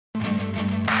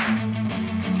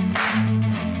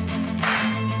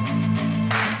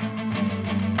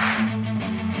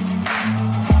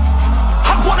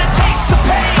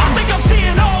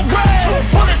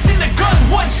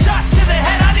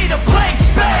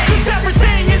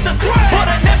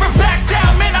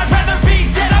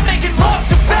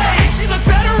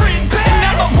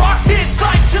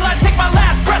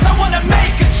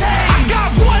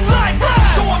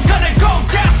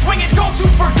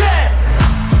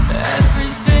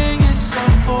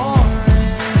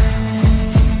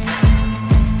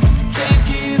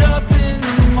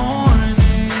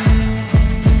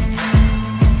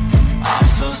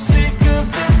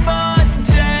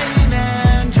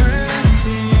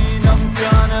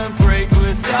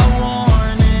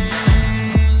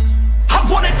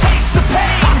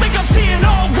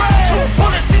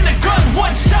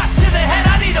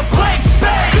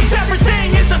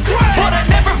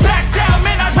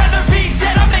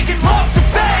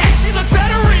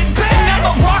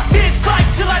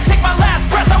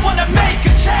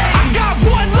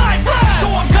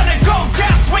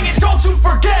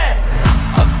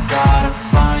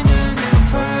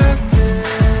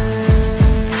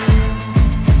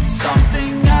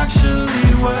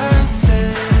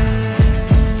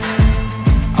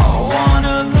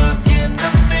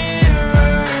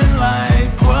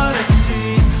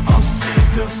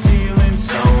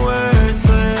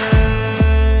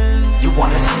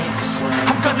wanna sink or swim?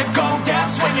 I'm gonna go down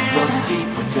swinging. Look deep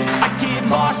within. I get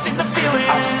lost in the feeling.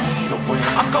 I just need a win.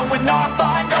 I'm going off,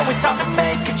 I know it's time to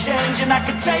make a change, and I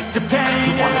can take the pain.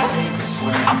 You wanna sink or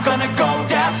swim? I'm gonna go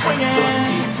down swinging. Look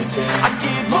deep within. I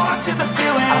get lost in the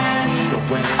feeling. I just need a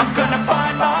win. I'm gonna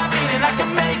find my meaning. I can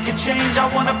make a change. I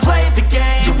wanna play the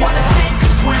game. You wanna sink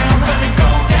or swim? I'm gonna go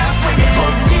down swinging.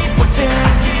 Look deep within.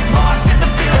 I get lost in the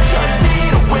feeling. I just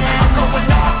need a win. I'm going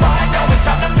off, I know it's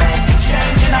time to make a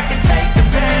change, and I can take the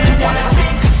pain. You wanna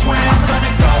sink or swim? I'm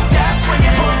gonna go down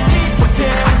swinging. Look deep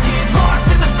within. I get lost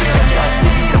in the feeling. I just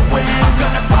need a win. I'm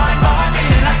gonna find my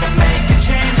meaning. I can make a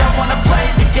change. I wanna play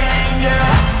the game, yeah.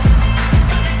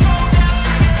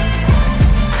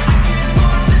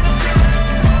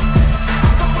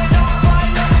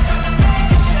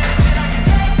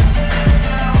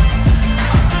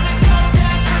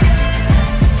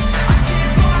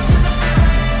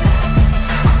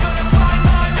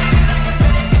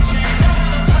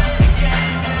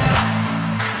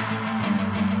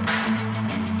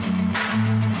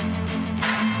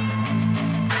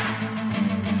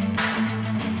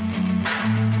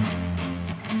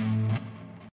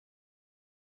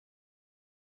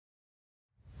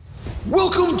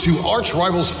 Welcome to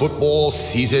ArchRivals Football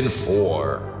Season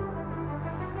 4.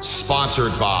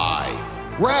 Sponsored by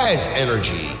Raz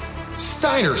Energy,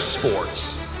 Steiner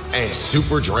Sports, and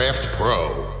Super Draft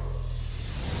Pro.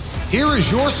 Here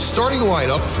is your starting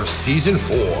lineup for Season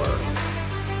 4.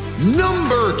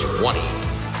 Number 20,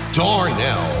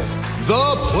 Darnell,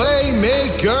 the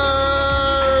Playmaker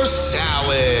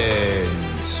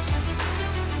Salins.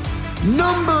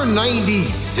 Number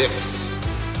 96,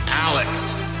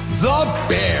 Alex, the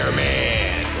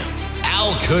Bearman,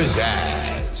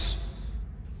 Alcazaz.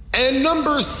 And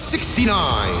number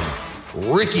 69,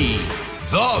 Ricky,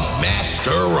 the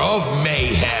Master of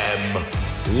Mayhem,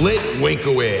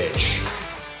 Litwinkowicz.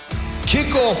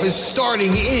 Kickoff is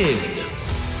starting in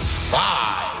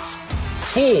 5,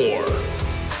 4,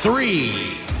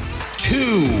 3,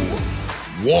 2,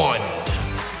 1.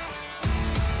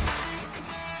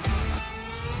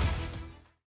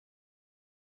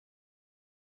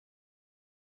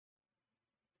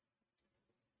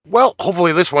 Well,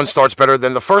 hopefully this one starts better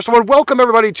than the first one. Welcome,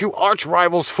 everybody, to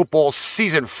ArchRivals Football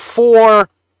Season 4.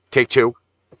 Take 2.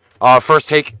 First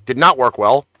take did not work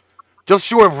well. Just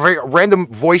do a very random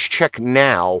voice check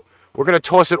now. We're going to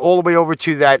toss it all the way over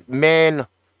to that man,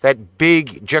 that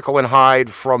big Jekyll and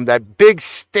Hyde from that big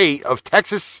state of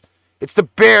Texas. It's the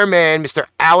Bear Man, Mr.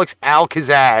 Alex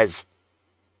Alcazaz.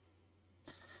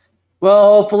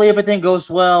 Well, hopefully everything goes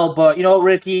well. But, you know,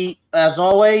 Ricky, as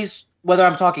always, whether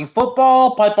I'm talking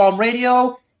football, pipe on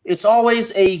radio, it's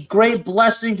always a great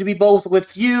blessing to be both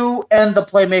with you and the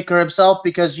Playmaker himself,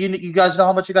 because you guys know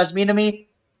how much you guys mean to me.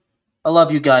 I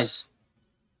love you guys.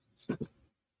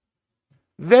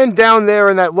 Then down there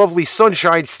in that lovely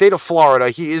sunshine state of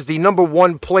Florida, he is the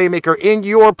 #1 playmaker in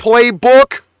your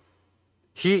playbook.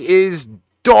 He is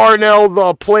Darnell,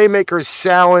 the Playmaker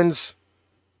Salins.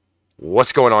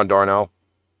 What's going on, Darnell?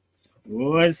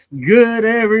 What's good,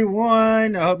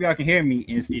 everyone? I hope y'all can hear me.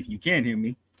 If you can't hear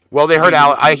me, well, they heard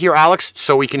Alex. I hear Alex,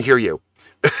 so we can hear you.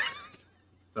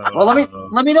 So, well,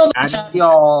 let me know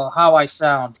y'all how I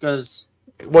sound, because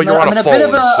well, you're on a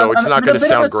phone, so it's not going to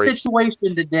sound great.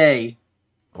 Situation today.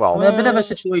 Well, I'm in a bit of a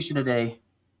situation today.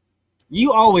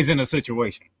 You always in a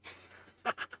situation.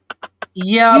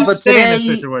 Yeah, but today. In a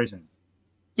situation.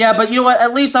 Yeah, but you know what?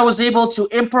 At least I was able to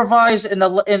improvise and I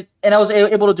was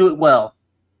able to do it well.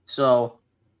 So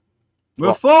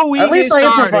before we at least I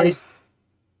improvised.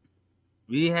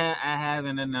 I have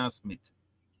an announcement.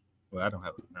 Well, I don't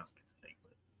have an announcement today,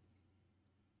 but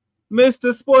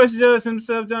Mr. Sports Judge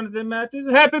himself, Jonathan Matthews,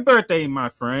 happy birthday, my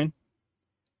friend.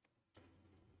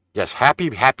 Yes,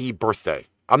 happy birthday.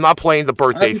 I'm not playing the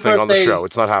birthday thing on the show.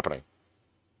 It's not happening.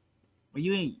 Well,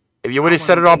 you ain't. If you would have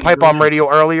said it on Pipe Bomb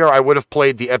Radio earlier, I would have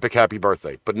played the epic happy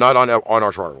birthday, but not on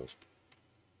ArchRivals.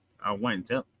 I wouldn't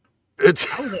tell. I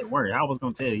was at work. I was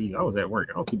going to tell you. I was at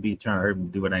work. I was trying to hurry me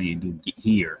do what I need to do to get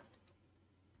here.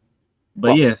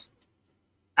 But yes,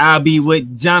 I'll be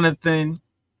with Jonathan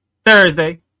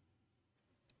Thursday.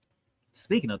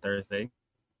 Speaking of Thursday, what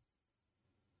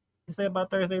you say about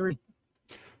Thursday, Reed?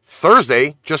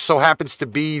 Thursday just so happens to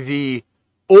be the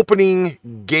opening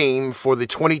game for the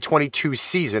 2022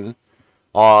 season.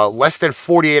 Less than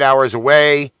 48 hours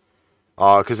away,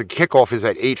 because the kickoff is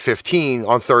at 8:15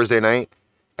 on Thursday night.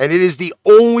 And it is the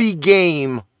only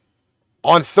game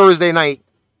on Thursday night,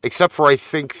 except for, I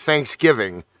think,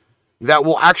 Thanksgiving, that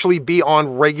will actually be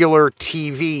on regular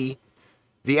TV.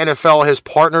 The NFL has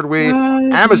partnered with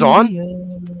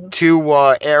Amazon to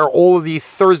air all of the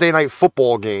Thursday night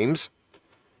football games.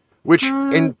 which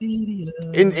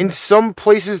in some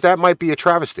places that might be a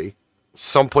travesty.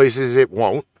 Some places it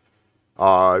won't.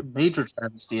 Major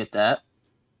travesty at that.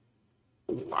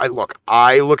 I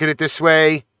look at it this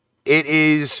way. It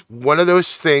is one of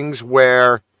those things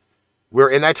where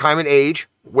we're in that time and age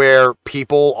where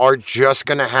people are just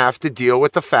going to have to deal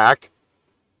with the fact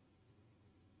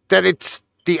that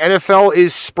the NFL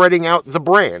is spreading out the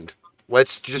brand.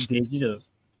 Let's just you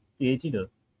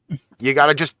got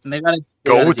to just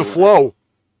go with the flow.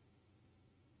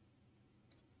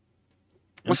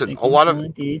 Listen, a lot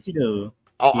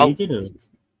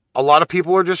of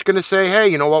people are just going to say, hey,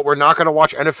 you know what? We're not going to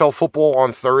watch NFL football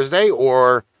on Thursday,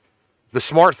 or the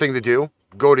smart thing to do,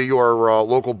 go to your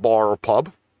local bar or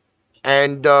pub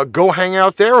and go hang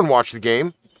out there and watch the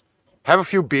game. Have a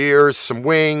few beers, some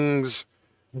wings.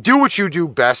 Do what you do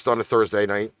best on a Thursday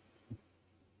night.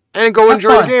 And go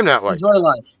enjoy the game that way. Enjoy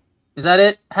life. Is that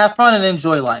it? Have fun and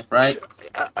enjoy life, right?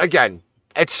 Again,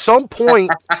 at some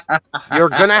point, you're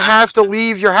going to have to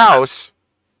leave your house.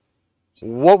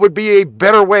 What would be a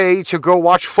better way to go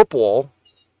watch football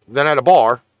than at a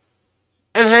bar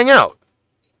and hang out?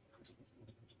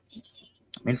 I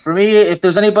mean, for me, if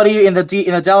there's anybody in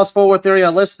the Dallas-Fort Worth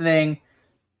area listening,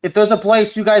 if there's a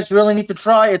place you guys really need to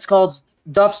try, it's called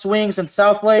Duff's Wings in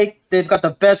South Lake. They've got the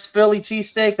best Philly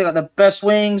cheesesteak. They got the best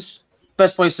wings.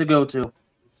 Best place to go to.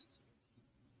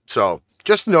 So,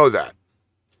 just know that.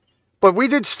 But we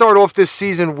did start off this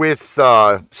season with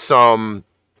some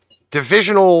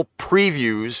divisional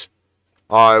previews.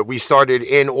 We started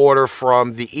in order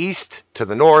from the east to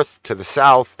the north to the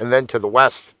south and then to the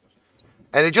west.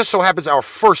 And it just so happens our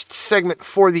first segment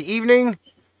for the evening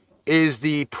is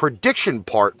the prediction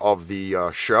part of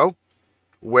the show,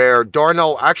 where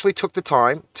Darnell actually took the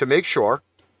time to make sure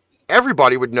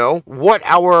everybody would know what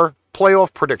our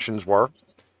playoff predictions were,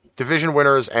 division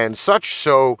winners and such.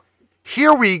 So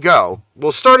here we go.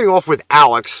 Well, starting off with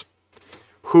Alex,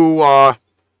 who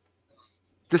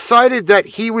decided that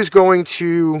he was going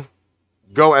to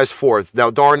go as fourth. Now,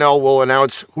 Darnell will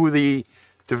announce who the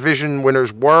division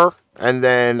winners were, and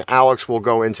then Alex will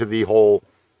go into the whole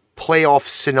playoff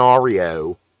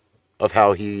scenario of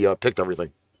how he picked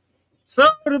everything. So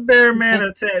the Bearman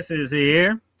of Texas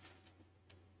here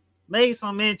made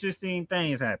some interesting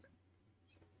things happen.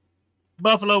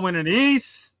 Buffalo went in the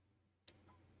east,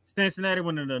 Cincinnati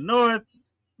went in the north,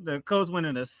 the Colts went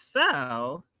in the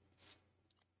south.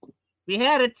 We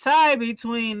had a tie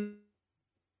between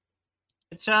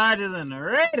the Chargers and the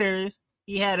Raiders.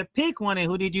 He had to pick one, and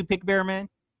who did you pick, Bearman?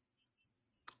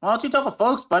 Why don't you tell the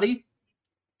folks, buddy?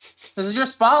 This is your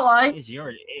spotlight. It's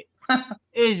your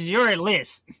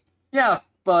list. Yeah,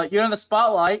 but you're in the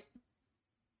spotlight.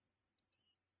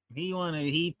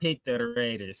 He picked the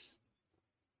Raiders.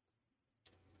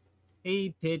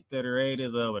 He picked the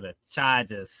Raiders over the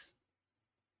Chargers.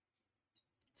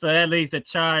 So that leads the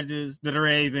Chargers, the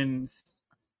Ravens,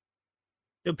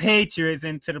 the Patriots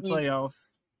into the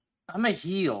playoffs. I'm a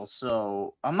heel,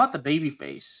 so I'm not the baby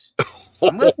face.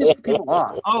 I'm going to piss the people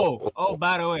off. Oh,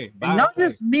 by the way. Not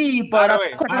just me, but I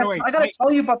got to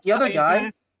tell you about the other guy.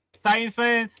 Titans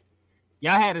fans,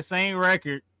 y'all had the same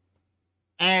record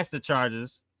as the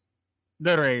Chargers,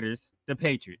 the Raiders, the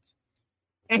Patriots.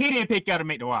 And he didn't pick y'all to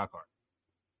make the wild card.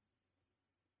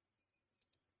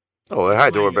 Oh, there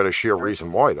had to have been a sheer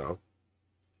reason why, though.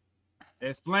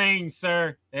 Explain,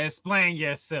 sir. Explain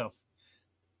yourself.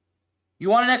 You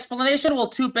want an explanation? Well,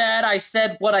 too bad I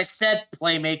said what I said,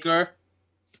 playmaker.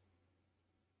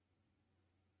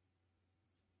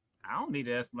 I don't need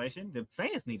an explanation. The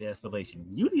fans need an explanation.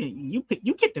 You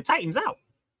kicked the Titans out.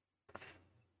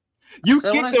 You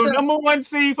kicked the number one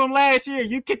seed from last year.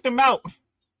 You kicked them out.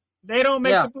 They don't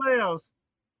make the playoffs.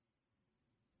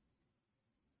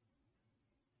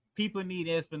 People need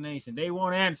explanation. They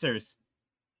want answers.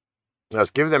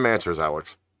 Let's give them answers,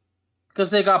 Alex.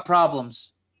 Because they got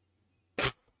problems.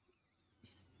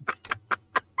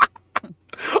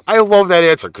 I love that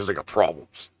answer, because they got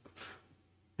problems.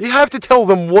 You have to tell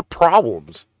them what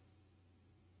problems.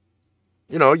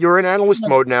 You know, you're in analyst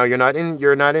mode now. You're not in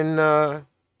the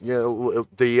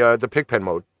pigpen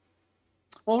mode.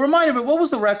 Well, remind me, what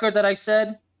was the record that I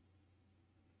said?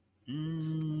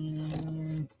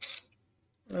 You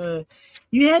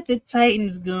had the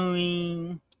Titans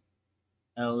going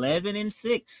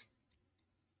 11-6.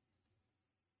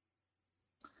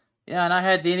 Yeah, and I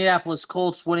had the Indianapolis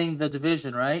Colts winning the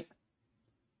division, right?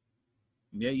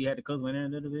 Yeah, you had the Colts winning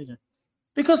the division.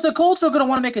 Because the Colts are going to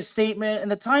want to make a statement,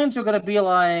 and the Titans are going to be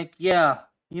like, yeah,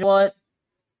 you know what?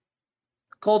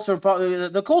 The Colts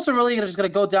are really just going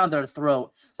to go down their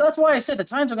throat. So that's why I said the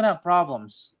Titans are going to have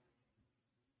problems.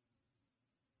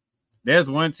 There's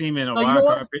one team in a So you know wild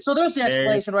what? card. So there's the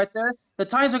explanation right there. The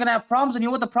Titans are going to have problems, and you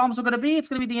know what the problems are going to be? It's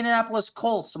going to be the Indianapolis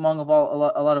Colts among a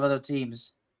lot of other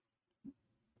teams.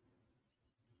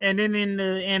 And then in the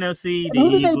NFC, And the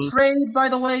who did they Eagles. trade, by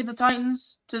the way, the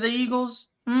Titans to the Eagles?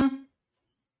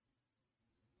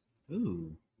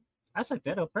 Ooh, I set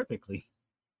that up perfectly.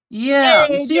 Yeah.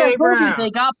 Hey, You see, I Jay told you Brown.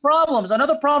 they got problems.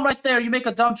 Another problem right there. You make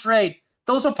a dumb trade.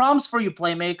 Those are problems for you,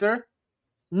 playmaker.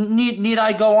 Need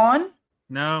I go on?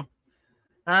 No.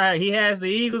 All right, he has the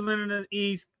Eagles winning the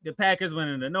East, the Packers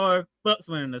winning the North, Bucks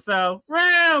winning the South,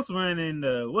 Rams winning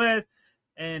the West,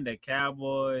 and the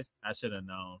Cowboys. I should have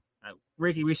known.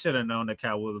 Ricky, we should have known the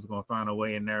Cowboys was going to find a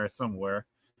way in there somewhere.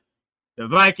 The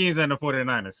Vikings and the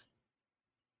 49ers.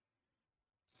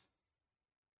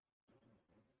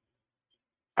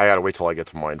 I gotta wait till I get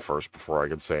to mine first before I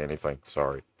can say anything.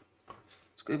 Sorry.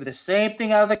 It's going to be the same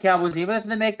thing out of the Cowboys. Even if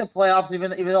they make the playoffs, even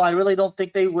though I really don't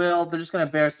think they will, they're just going to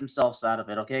embarrass themselves out of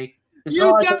it, okay?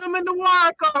 You got them in the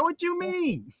wild card. What you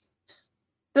mean?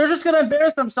 They're just going to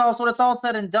embarrass themselves when it's all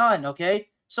said and done, okay?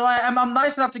 So I'm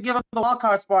nice enough to give them the wild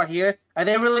card spot here. Are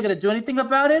they really going to do anything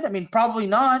about it? I mean, probably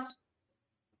not.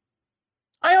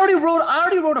 I already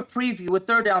wrote a preview with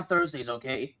Third Down Thursdays,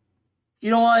 okay?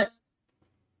 You know what?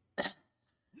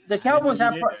 The Cowboys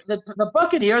have the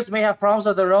Buccaneers may have problems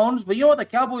of their own, but you know what? The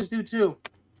Cowboys do too.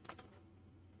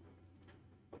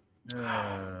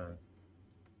 Are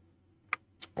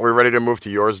we ready to move to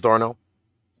yours, Darnell?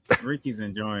 Ricky's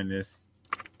enjoying this.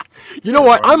 You know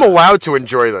what? I'm allowed to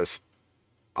enjoy this.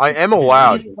 I am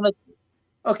allowed.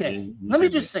 Okay, let me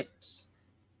just say this.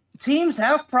 Teams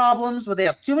have problems, but they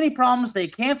have too many problems. They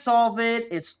can't solve it.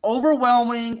 It's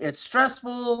overwhelming. It's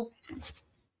stressful.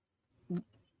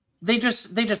 They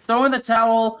just throw in the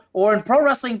towel, or in pro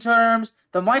wrestling terms,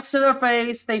 the mic's to their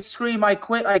face. They scream, "I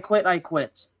quit! I quit! I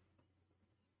quit!"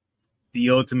 The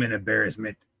ultimate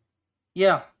embarrassment.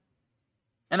 Yeah,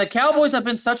 and the Cowboys have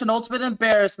been such an ultimate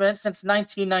embarrassment since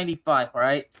 1995. All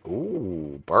right.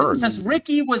 Ooh, bird. Since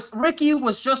Ricky was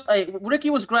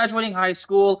graduating high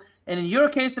school, and in your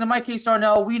case and in my case,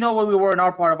 Darnell, we know where we were in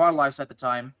our part of our lives at the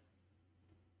time.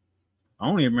 I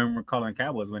only remember calling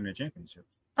Cowboys winning the championship.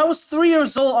 I was 3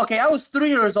 years old. Okay, I was 3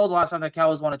 years old last time the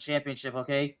Cowboys won a championship.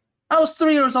 Okay, I was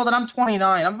 3 years old, and I'm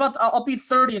 29. I'll be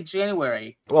 30 in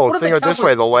January. Well, think of it this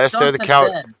way: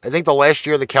 I think the last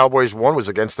year the Cowboys won was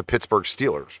against the Pittsburgh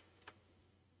Steelers.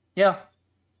 Yeah.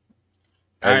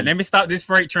 All right, let me stop this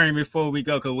freight train before we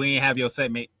go, because we ain't have your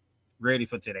segment ready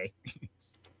for today.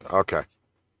 Okay,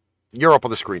 you're up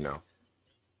on the screen now.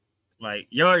 Like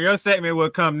your segment will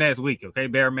come next week, okay,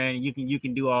 Bear Man? You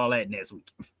can do all that next week.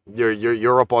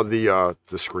 You're up on the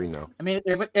screen now. I mean,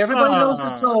 everybody knows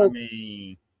the joke.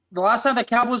 The last time the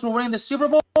Cowboys were winning the Super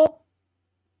Bowl,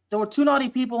 there were 2 naughty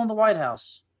people in the White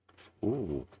House.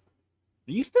 Ooh.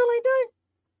 You still ain't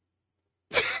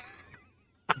done?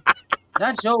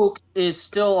 That joke is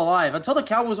still alive. Until the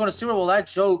Cowboys win a Super Bowl, that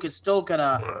joke is still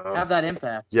gonna have that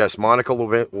impact. Yes, Monica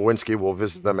Lewinsky will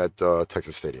visit them at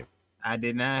Texas Stadium. I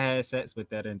did not have sex with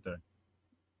that intern.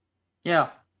 Yeah.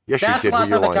 Yes, that's you did. the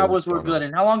last time the Cowboys were good.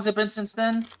 And how long has it been since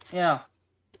then? Yeah.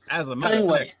 As a matter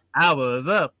of fact, I was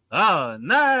up all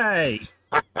night.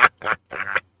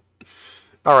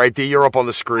 All right, D, you're up on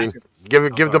the screen.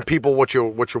 Give the people what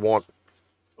you want.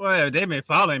 Well, they've been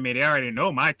following me. They already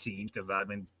know my team because I've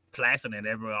been plastered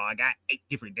everywhere. I got 8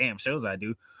 different damn shows I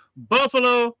do.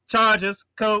 Buffalo, Chargers,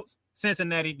 Colts,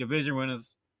 Cincinnati, division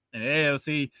winners, and the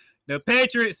AFC. The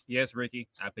Patriots. Yes, Ricky,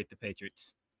 I picked the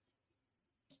Patriots.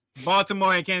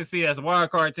 Baltimore and Kansas City as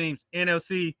wildcard teams.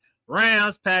 NFC,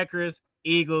 Rams, Packers,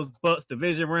 Eagles, Bucks,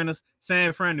 division winners.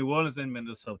 San Fran, New Orleans, and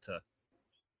Minnesota.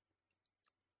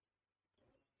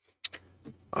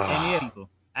 And yeah, people,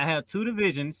 I have 2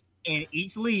 divisions, and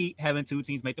each league having 2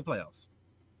 teams make the playoffs.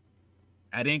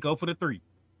 I didn't go for the 3.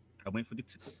 I went for the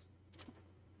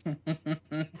 2.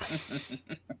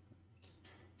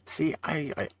 See,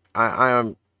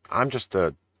 I'm just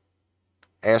a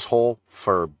asshole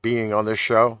for being on this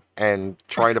show and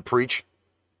trying to preach.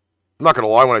 I'm not gonna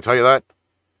lie when I tell you that.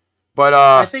 But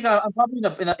I think I'm probably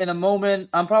in a moment.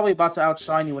 I'm probably about to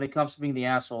outshine you when it comes to being the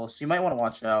asshole. So you might want to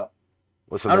watch out.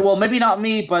 Listen, well, maybe not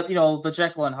me, but the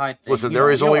Jekyll and Hyde thing. Listen,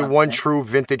 there is only one true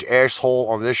vintage asshole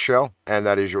on this show, and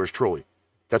that is yours truly.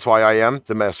 That's why I am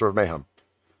the master of mayhem.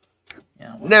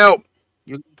 Yeah. Well, now,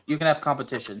 you can have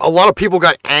competition. A lot of people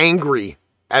got angry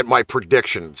at my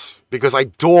predictions because I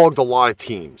dogged a lot of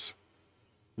teams.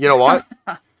 You know what?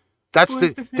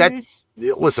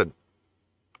 Listen,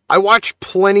 I watch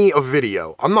plenty of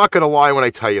video. I'm not going to lie when I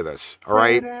tell you this, all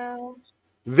right?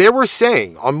 They were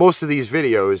saying on most of these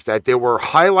videos that there were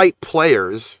highlight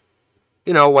players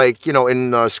in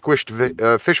Squished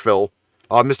Fishville,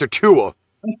 Mr. Tua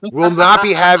will not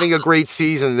be having a great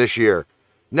season this year.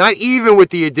 Not even with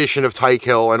the addition of Tyke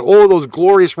Hill and all of those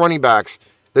glorious running backs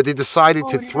that they decided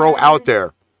to throw out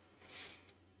there.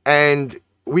 And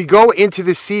we go into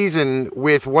the season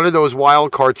with one of those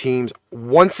wild card teams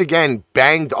once again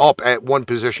banged up at one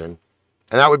position,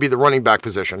 and that would be the running back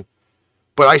position.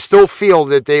 But I still feel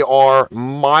that they are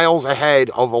miles ahead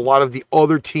of a lot of the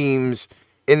other teams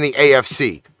in the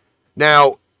AFC.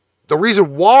 Now, the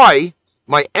reason why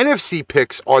my NFC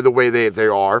picks are the way they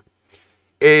are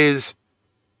is,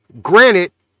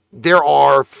 granted, there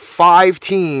are 5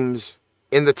 teams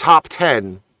in the top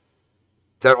 10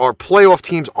 that are playoff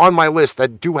teams on my list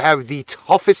that do have the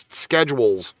toughest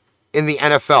schedules in the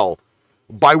NFL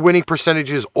by winning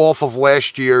percentages off of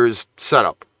last year's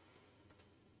setup.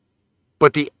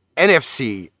 But the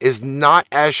NFC is not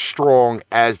as strong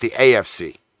as the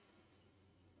AFC.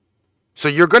 So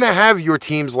you're going to have your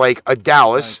teams like a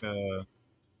Dallas.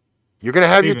 You're going to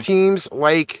have your teams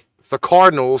like the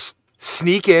Cardinals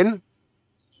sneak in.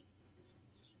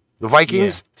 The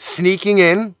Vikings sneaking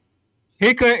in.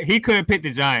 He couldn't pick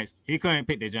the Giants. He couldn't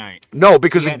pick the Giants. No,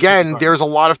 because again, there's a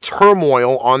lot of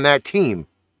turmoil on that team.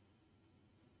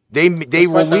 They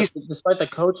released, despite the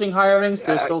coaching hirings,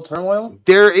 there's still turmoil.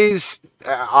 There is.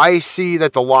 I see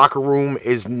that the locker room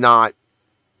is not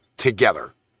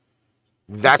together.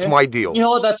 That's my deal. You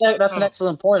know what? That's an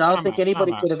excellent point. I don't think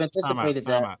anybody could have anticipated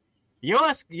that.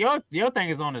 Your thing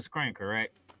is on the screen,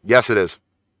 correct? Yes, it is.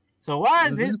 So why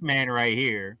is this man right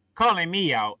here calling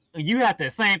me out? You have the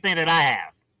same thing that I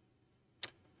have.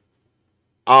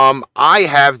 I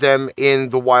have them in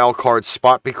the wild card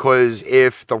spot because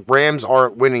if the Rams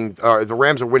aren't winning, the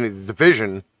Rams are winning the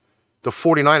division, the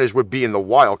 49ers would be in the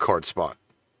wild card spot.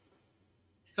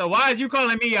 So why is you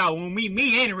calling me out when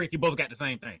me and Ricky both got the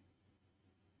same thing?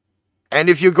 And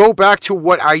if you go back to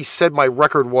what I said my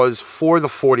record was for the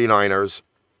 49ers,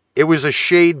 it was a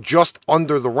shade just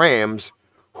under the Rams,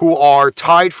 who are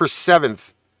tied for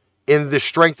 7th in the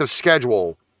strength of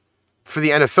schedule for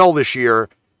the NFL this year.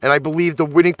 And I believe the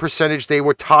winning percentage they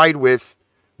were tied with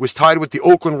was tied with the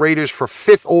Oakland Raiders for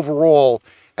 5th overall,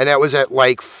 and that was at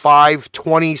like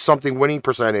 520-something winning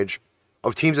percentage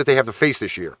of teams that they have to face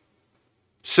this year.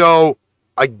 So,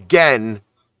 again,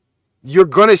 you're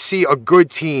going to see a good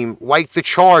team like the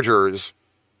Chargers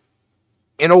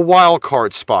in a wild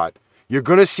card spot. You're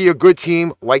going to see a good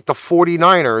team like the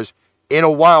 49ers in a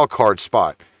wild card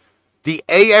spot. The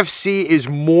AFC is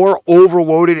more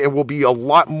overloaded and will be a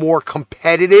lot more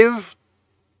competitive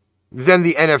than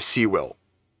the NFC will.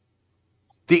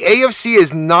 The AFC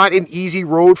is not an easy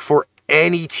road for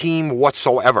any team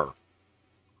whatsoever.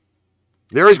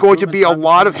 There is going to be a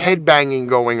lot of headbanging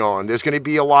going on. There's going to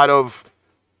be a lot of,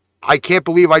 I can't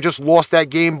believe I just lost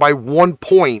that game by 1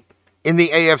 point in the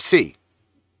AFC.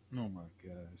 Oh my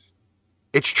gosh.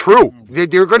 It's true.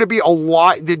 There are going to be a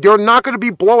lot. There are not going to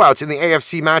be blowouts in the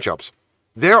AFC matchups.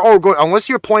 There are going, unless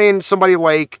you're playing somebody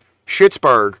like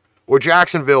Pittsburgh or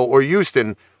Jacksonville or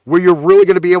Houston, where you're really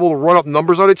going to be able to run up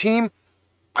numbers on a team.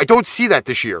 I don't see that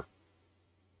this year.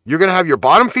 You're going to have your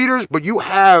bottom feeders, but you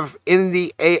have in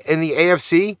the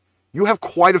AFC, you have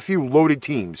quite a few loaded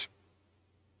teams.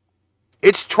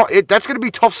 That's going to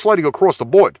be tough sledding across the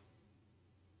board.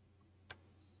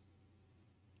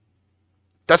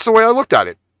 That's the way I looked at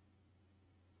it.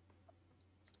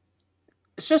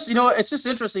 It's just, it's just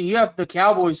interesting. You have the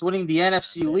Cowboys winning the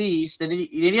NFC East, and then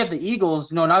you have the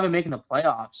Eagles, not even making the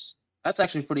playoffs. That's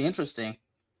actually pretty interesting.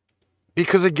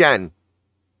 Because, again,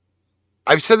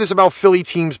 I've said this about Philly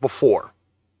teams before.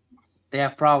 They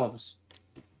have problems.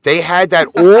 They had that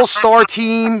all-star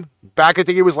team back, I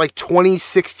think it was like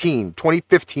 2016,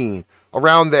 2015,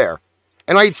 around there.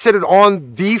 And I had said it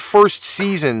on the first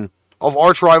season of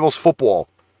ArchRivals football.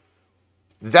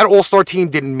 That all-star team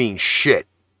didn't mean shit.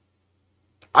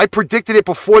 I predicted it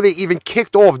before they even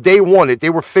kicked off day one that they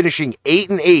were finishing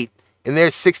 8-8 in their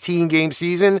 16-game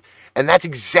season, and that's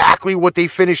exactly what they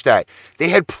finished at. They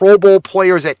had Pro Bowl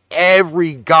players at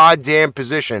every goddamn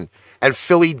position, and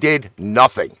Philly did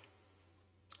nothing.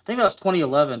 I think that was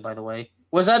 2011, by the way.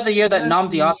 Was that the year that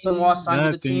Nnamdi Asomugha signed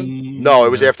to the team? No, it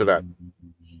was after that.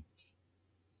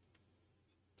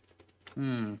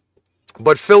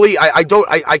 But Philly,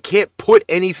 I can't put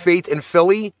any faith in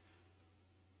Philly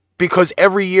because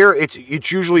every year it's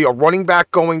usually a running back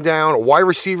going down, a wide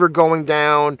receiver going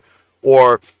down,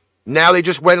 or now they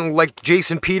just went and let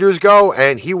Jason Peters go,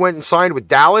 and he went and signed with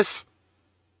Dallas.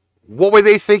 What were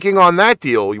they thinking on that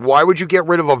deal? Why would you get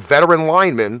rid of a veteran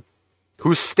lineman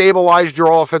who stabilized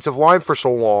your offensive line for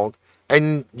so long,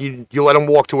 and you let him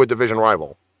walk to a division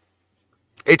rival?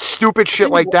 It's stupid shit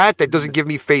like that doesn't give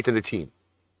me faith in the team.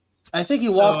 I think he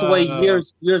walked away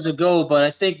years ago, but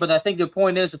I think the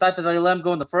point is the fact that they let him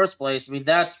go in the first place. I mean,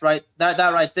 that's right. That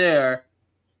right there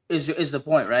is the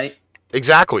point, right?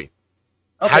 Exactly.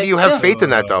 Okay, How do you have faith in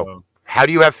that, though? How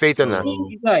do you have faith in that?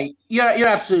 Right. You're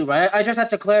absolutely right. I just have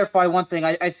to clarify one thing.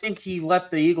 I think he left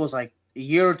the Eagles like a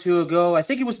year or two ago. I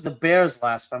think he was with the Bears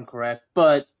last, if I'm correct.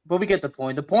 But we get the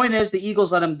point. The point is the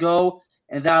Eagles let him go,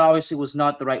 and that obviously was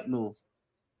not the right move.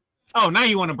 Oh, now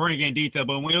you want to bring in detail,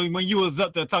 but when you was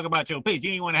up to talk about your pitch,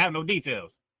 you didn't want to have no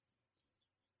details.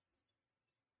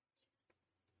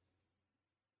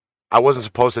 I wasn't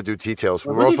supposed to do details.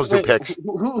 We were all supposed to do picks.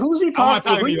 Who's he talking to?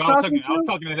 I was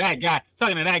talking to that guy.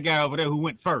 Talking to that guy over there who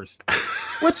went first.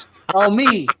 Which? Oh,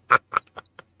 me.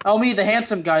 Oh, me, the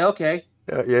handsome guy. Okay.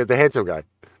 Yeah, the handsome guy.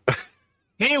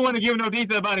 He didn't want to give no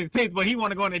detail about his picks, but he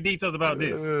want to go into details about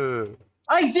this.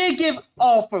 I did give.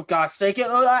 Oh, for God's sake!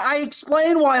 I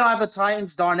explained why I don't have the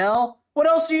Titans, Darnell. What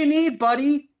else do you need,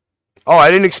 buddy? Oh,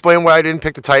 I didn't explain why I didn't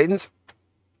pick the Titans.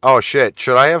 Oh shit!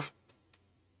 Should I have?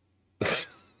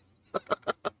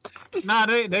 Nah,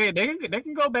 they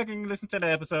can go back and listen to the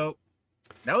episode.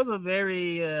 That was a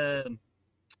very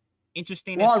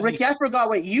interesting. Well, Ricky, I forgot.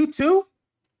 Wait, you too?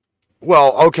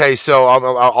 Well, okay, so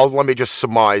I'll let me just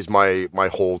surmise my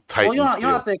whole Titans. Well, you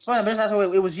don't have to explain it. But just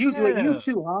it was you. Yeah. You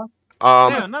too, huh?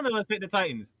 Yeah, none of us picked the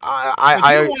Titans.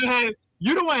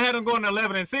 You don't want to have them going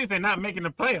 11-6 and not making the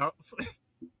playoffs.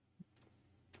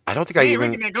 I don't think I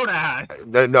even go that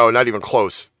high. No, not even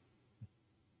close.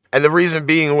 And the reason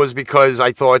being was because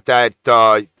I thought that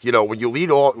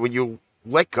when you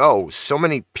let go so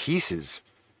many pieces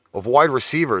of wide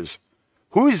receivers,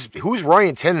 who's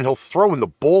Ryan Tannehill throwing the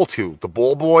ball to? The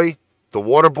ball boy, the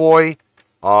water boy,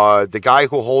 the guy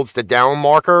who holds the down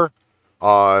marker,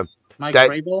 Mike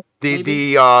Vrabel,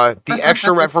 the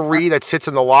extra referee that sits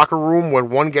in the locker room when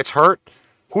one gets hurt.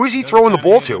 Who is he throwing the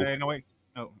ball to? No, wait.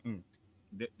 Oh,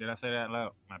 did I say that out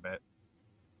loud? My bad.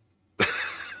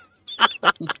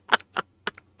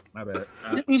 My bad.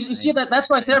 You see that's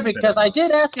right there because I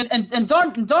did ask and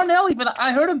Darnell even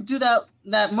I heard him do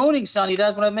that moaning sound he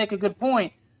does when I make a good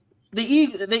point. The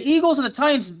Eagles and the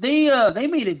Titans they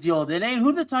made a deal, didn't they?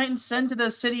 Who did the Titans send to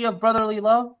the city of brotherly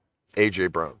love?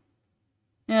 AJ Brown.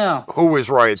 Yeah. Who is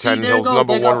Ryan Tannehill's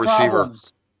number one receiver?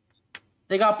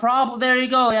 They got problems. There you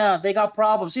go. Yeah, they got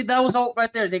problems. See, that was all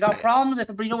right there. They got problems. If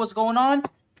you know what's going on,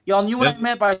 y'all knew what I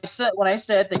meant when I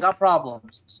said they got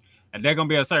problems. And they're gonna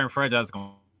be a certain franchise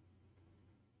going.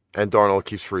 And Darnold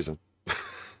keeps freezing.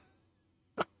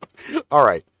 All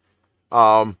right. Well,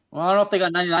 I don't know if they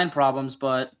got 99 problems,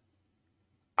 but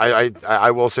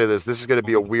I will say this. This is going to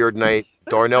be a weird night.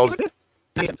 Darnell's.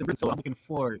 So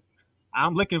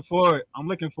I'm looking for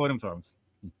them problems.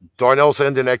 Darnell's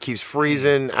internet keeps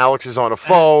freezing. Alex is on a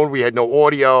phone. We had no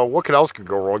audio. What else could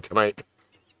go wrong tonight?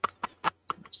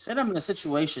 Said I'm in a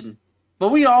situation,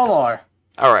 but we all are.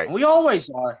 All right. We always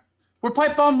are. We're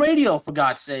Pipe Bomb Radio, for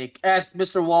God's sake, as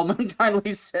Mr. Wallman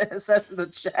kindly said in the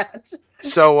chat.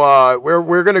 So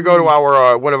we're going to go to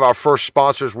our one of our first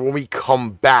sponsors. When we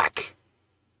come back,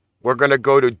 we're going to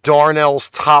go to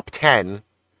Darnell's top 10,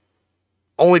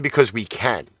 only because we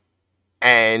can.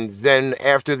 And then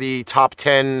after the top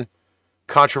 10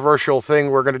 controversial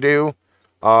thing we're going to do,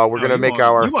 we're going to make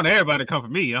our... You want everybody to come for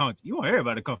me, don't you? You want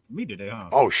everybody to come for me today, huh?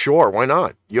 Oh, sure. Why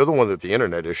not? You're the one with the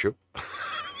internet issue.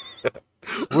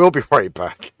 We'll be right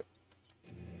back.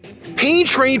 Pain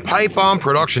Train Pipe Bomb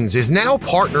Productions is now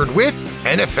partnered with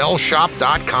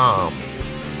NFLShop.com.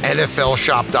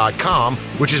 NFLShop.com,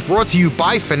 which is brought to you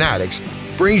by Fanatics,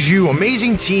 brings you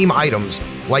amazing team items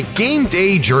like game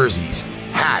day jerseys,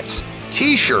 hats,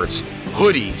 t-shirts,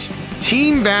 hoodies,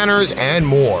 team banners, and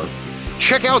more.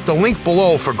 Check out the link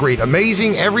below for great,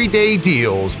 amazing everyday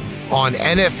deals on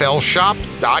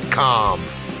NFLShop.com.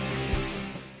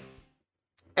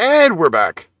 And we're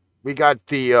back. We got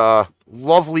the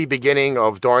lovely beginning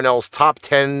of Darnell's top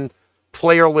 10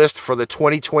 player list for the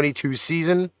 2022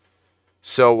 season.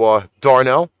 So,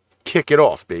 Darnell, kick it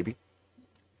off, baby.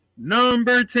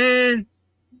 Number 10,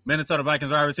 Minnesota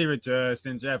Vikings wide receiver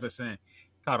Justin Jefferson.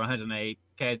 Caught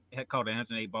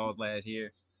 108 balls last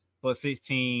year for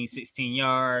 16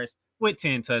 yards with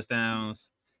 10 touchdowns.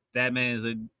 That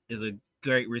man is a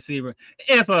great receiver.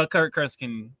 If Kirk Cousins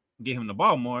can get him the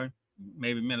ball more,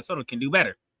 maybe Minnesota can do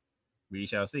better. We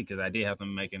shall see, because I did have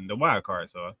them making the wild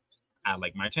card, so I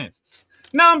like my chances.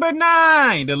 Number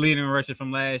 9, the leading rusher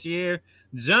from last year,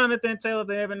 Jonathan Taylor,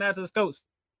 the Evansville coach.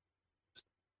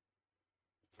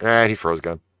 And he froze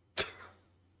again.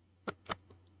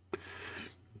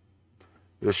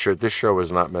 This show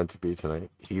is not meant to be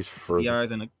tonight. He's frozen.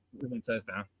 Yards and a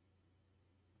touchdown.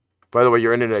 By the way,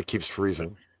 your internet keeps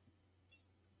freezing.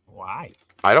 Why?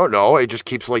 I don't know. It just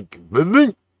keeps like,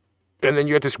 and then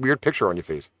you get this weird picture on your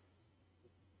face.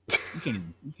 You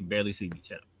can barely see me.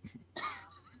 Shut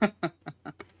up.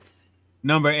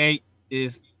 Number 8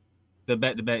 is the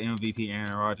back-to-back MVP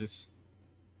Aaron Rodgers.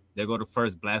 There go the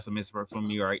first blasphemous from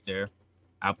me right there.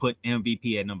 I put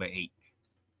MVP at number 8.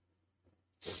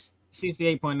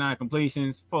 68.9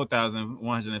 completions,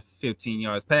 4,115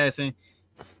 yards passing,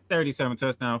 37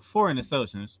 touchdowns, 4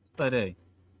 interceptions. But hey,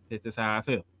 this is how I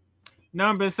feel.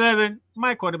 Number 7,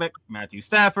 my quarterback, Matthew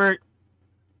Stafford.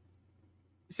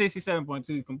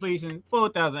 67.2 completion,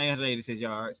 4,886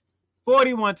 yards,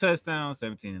 41 touchdowns,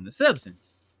 17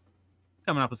 interceptions.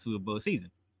 Coming off a Super Bowl season.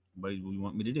 What do you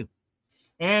want me to do?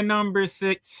 And number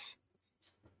 6,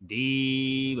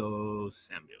 Deebo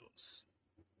Samuels.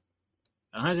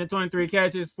 123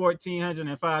 catches,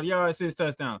 1,405 yards, 6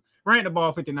 touchdowns. Ran the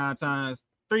ball 59 times,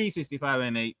 365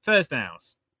 and 8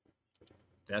 touchdowns.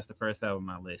 That's the first out of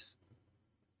my list.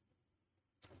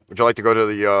 Would you like to go to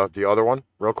the other one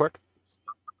real quick?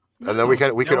 And then we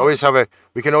can always have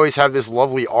this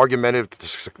lovely argumentative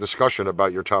discussion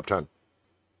about your top 10.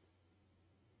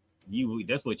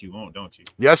 That's what you want, don't you?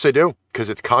 Yes, I do, because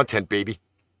it's content, baby.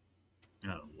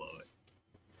 Oh Lord.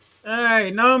 All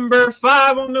right, number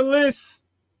 5 on the list.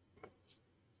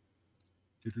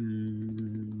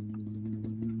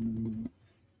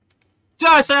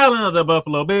 Josh Allen of the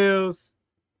Buffalo Bills.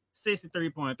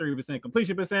 63.3%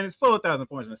 completion percentage,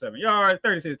 4,407 yards,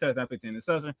 36 touchdowns, 15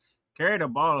 interceptions. Carried the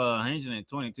ball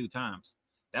 122 times.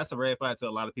 That's a red flag to a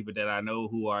lot of people that I know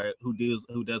who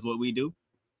does what we do.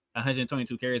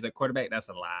 122 carries at quarterback, that's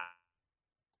a lot.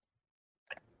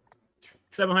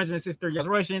 763 yards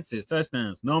rushing, 6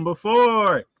 touchdowns. Number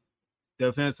 4,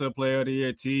 defensive player of the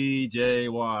year, T.J.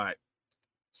 Watt.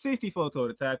 64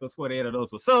 total tackles, 48 of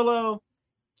those were solo.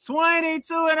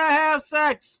 22 and a half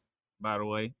sacks. By the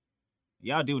way,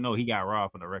 y'all do know he got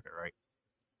robbed for the record, right?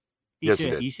 He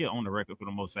should own the record for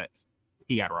the most sacks.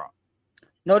 He got robbed.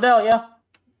 No doubt, yeah.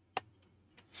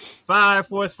 5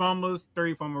 forced fumbles,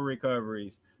 3 fumble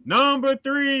recoveries. Number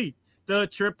 3, the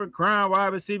triple crown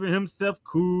wide receiver himself,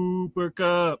 Cooper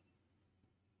Kupp.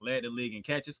 Led the league in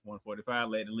catches, 145.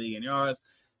 Led the league in yards,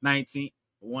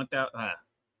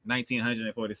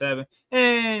 1,947.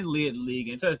 And led the league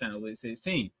in touchdowns with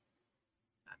 16.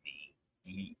 I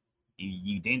mean,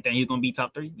 you didn't think he was going to be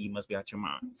top 3? You must be out your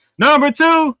mind. Number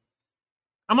 2,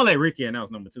 I'm going to let Ricky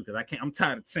announce number 2 because I'm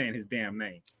tired of saying his damn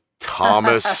name.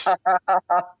 Thomas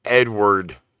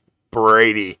Edward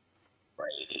Brady.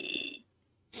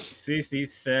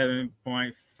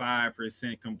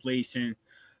 67.5% completion,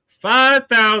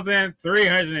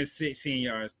 5,316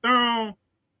 yards thrown,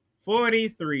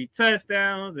 43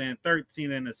 touchdowns, and 13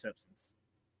 interceptions.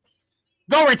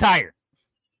 Go retire.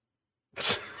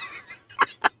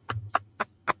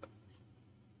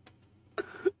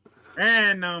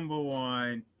 And number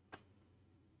 1,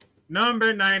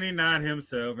 number 99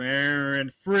 himself,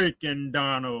 Aaron freaking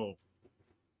Donald.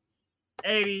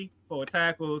 84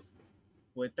 tackles,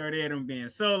 with 38 of them being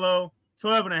solo,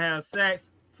 12 and a half sacks,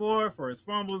 4 forced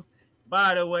fumbles.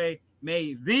 By the way,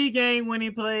 made the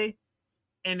game-winning play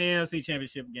in the NFC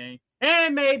Championship game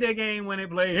and made the game-winning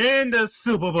play in the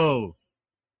Super Bowl.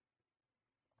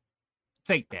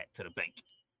 Take that to the bank.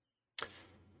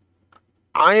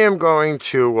 I am going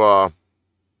to,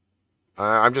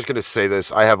 I'm just going to say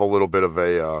this. I have a little bit of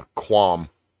a qualm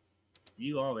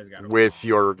You always got a with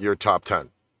qualm. your top 10.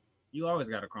 You always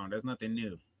got a qualm. There's nothing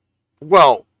new.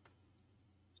 Well,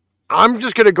 I'm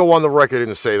just going to go on the record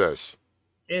and say this.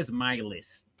 It's my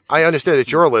list. I understand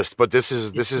it's your list, but this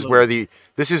is where the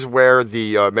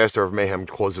Master of Mayhem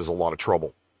causes a lot of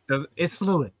trouble. It's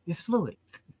fluid. It's fluid.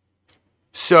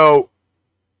 So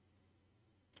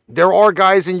there are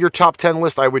guys in your top 10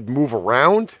 list I would move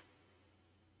around.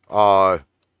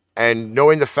 And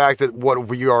knowing the fact that what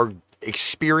we are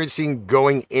experiencing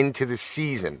going into the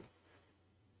season,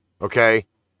 okay,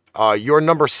 your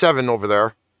number 7 over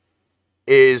there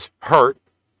is hurt.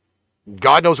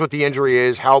 God knows what the injury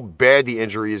is, how bad the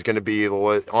injury is going to be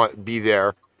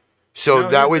there. So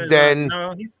that would then...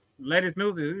 No, he's let us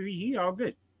know that he all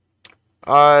good.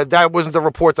 That wasn't the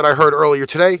report that I heard earlier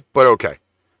today, but okay.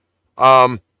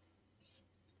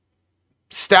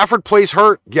 Stafford plays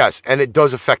hurt, yes, and it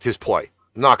does affect his play.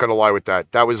 I'm not going to lie with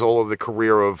that. That was all of the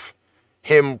career of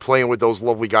him playing with those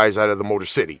lovely guys out of the Motor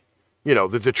City. You know,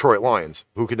 the Detroit Lions,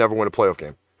 who could never win a playoff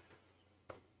game,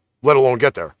 let alone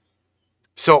get there.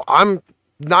 So I'm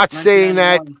not saying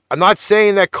that. I'm not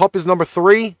saying that Kupp is number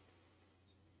 3.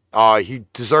 He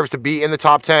deserves to be in the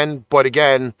top 10. But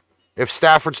again, if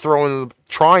Stafford's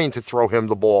trying to throw him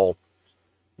the ball,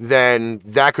 then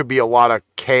that could be a lot of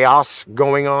chaos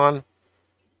going on.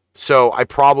 So I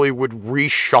probably would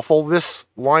reshuffle this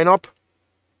lineup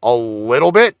a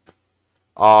little bit.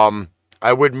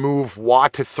 I would move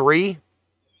Watt to 3,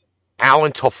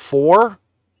 Allen to 4,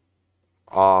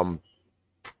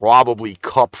 probably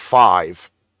Kupp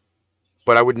 5,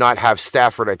 but I would not have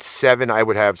Stafford at 7. I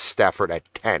would have Stafford at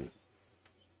 10.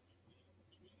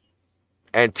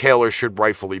 And Taylor should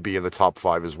rightfully be in the top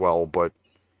 5 as well, but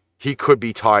he could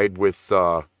be tied with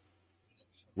Kupp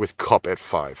at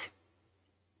 5.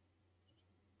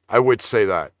 I would say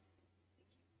that.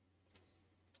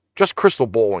 Just crystal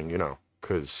balling,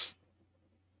 because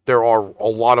there are a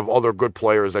lot of other good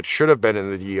players that should have been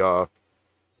in the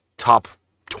top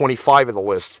 25 of the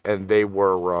list, and they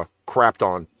were crapped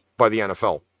on by the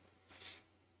NFL.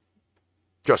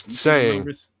 Just saying.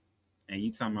 And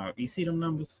you talking about, you see them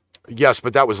numbers? Yes,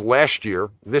 but that was last year.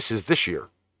 This is this year.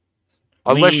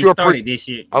 Unless you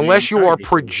are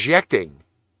projecting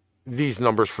these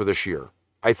numbers for this year,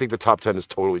 I think the top 10 is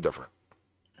totally different.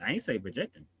 I ain't say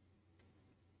projecting.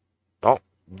 Oh,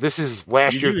 this is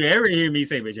last year. Did you ever hear me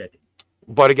say projecting?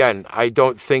 But again, I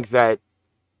don't think that.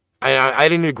 I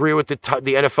didn't agree with the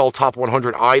NFL top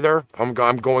 100 either. I'm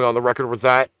going on the record with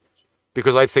that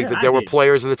because I think that there were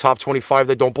players in the top 25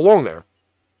 that don't belong there,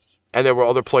 and there were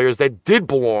other players that did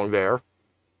belong there,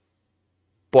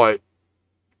 but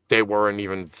they weren't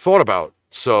even thought about.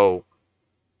 So,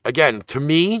 again, to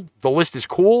me, the list is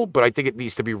cool, but I think it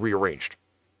needs to be rearranged.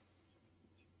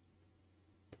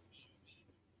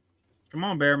 Come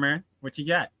on, Bear Man. What you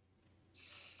got?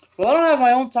 Well, I don't have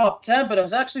my own top 10, but I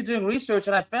was actually doing research,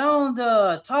 and I found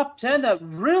a top 10 that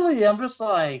really, I'm just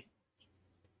like,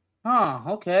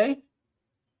 okay.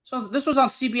 So this was on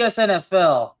CBS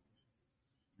NFL.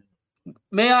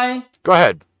 May I? Go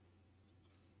ahead.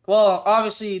 Well,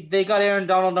 obviously, they got Aaron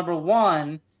Donald number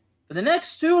 1, but the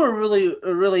next 2 are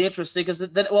really interesting because,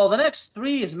 the next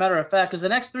 3, as a matter of fact, because the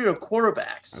next 3 are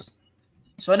quarterbacks.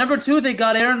 So at number 2, they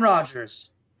got Aaron Rodgers.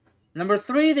 Number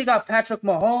 3, they got Patrick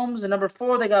Mahomes, and number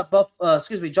 4, they got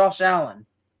Josh Allen.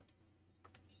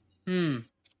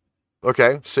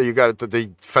 Okay, so you got the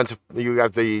defensive. You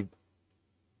got the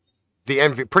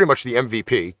pretty much the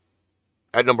MVP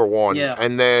at number 1, yeah.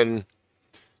 And then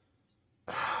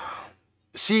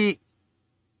see,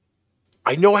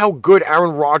 I know how good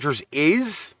Aaron Rodgers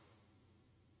is,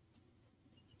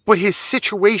 but his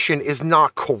situation is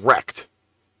not correct.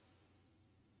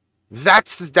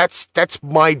 That's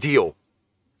my deal.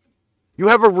 You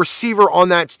have a receiver on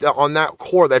that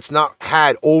core that's not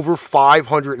had over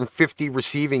 550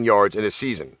 receiving yards in a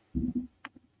season.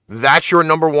 That's your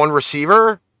number 1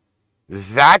 receiver?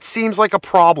 That seems like a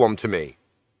problem to me.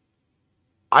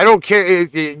 I don't care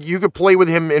if you could play with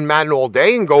him in Madden all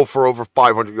day and go for over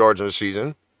 500 yards in a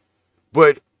season,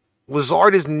 but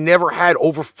Lazard has never had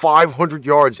over 500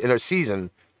 yards in a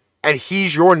season, and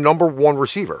he's your number 1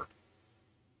 receiver.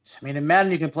 I mean, in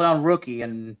Madden, you can play on rookie,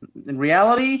 and in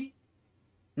reality,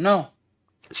 no.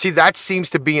 See, that seems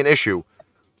to be an issue.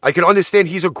 I can understand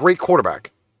he's a great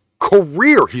quarterback.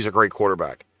 He's a great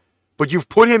quarterback. But you've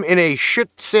put him in a shit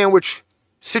sandwich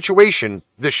situation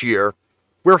this year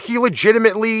where he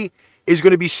legitimately is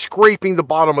going to be scraping the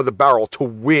bottom of the barrel to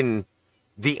win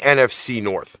the NFC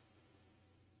North.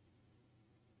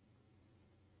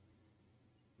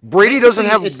 Brady doesn't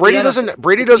have Gronk. It's the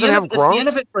end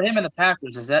of it for him and the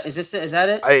Packers. Is that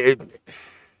it?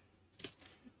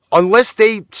 Unless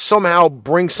they somehow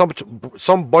bring some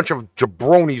bunch of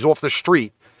jabronis off the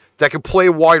street that can play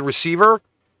wide receiver,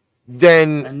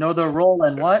 then and know their role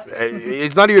and what?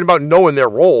 It's not even about knowing their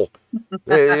role.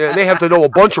 They have to know a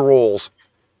bunch of roles.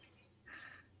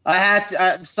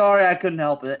 I'm sorry, I couldn't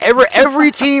help it.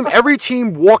 Every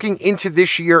team walking into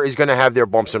this year is going to have their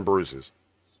bumps and bruises.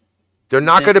 They're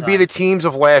not going to be the teams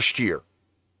of last year.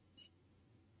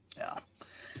 Yeah.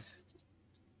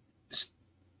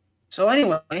 So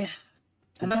anyway, at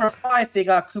number 5 they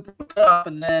got Cooper Kupp,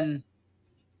 and then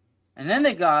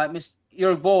they got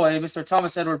your boy, Mr.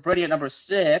 Thomas Edward Brady at number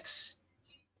 6.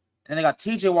 And they got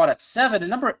T.J. Watt at 7. And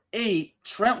number 8,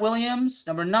 Trent Williams.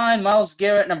 Number 9, Myles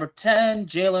Garrett. Number 10,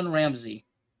 Jalen Ramsey.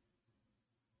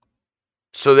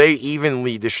 So they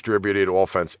evenly distributed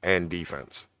offense and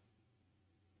defense,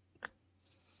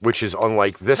 which is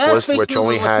unlike this list, which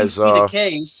only has the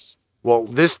case. Well,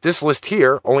 this list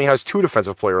here only has 2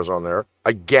 defensive players on there.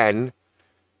 Again,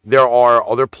 there are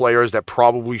other players that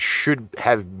probably should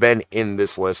have been in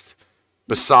this list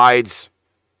besides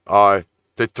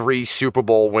the 3 Super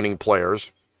Bowl winning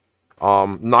players.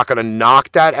 Not going to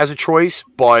knock that as a choice,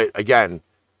 but again,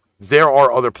 there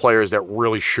are other players that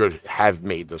really should have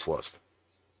made this list.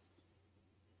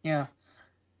 Yeah.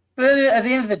 But at the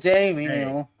end of the day, I mean,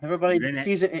 Hey, everybody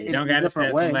sees it you in don't a got the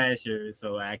different stats from way. last year,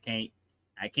 so I can't.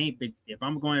 If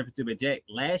I'm going to project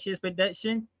last year's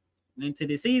production into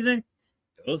the season,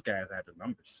 those guys have the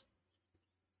numbers,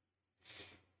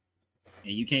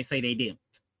 and you can't say they didn't.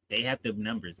 They have the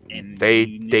numbers, and they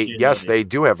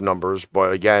do have numbers,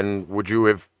 but again, would you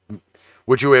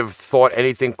have thought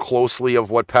anything closely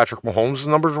of what Patrick Mahomes'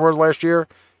 numbers were last year,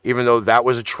 even though that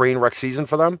was a train wreck season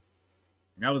for them?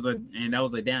 That was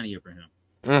a down year for him.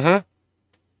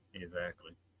 Mm-hmm.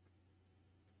 Exactly.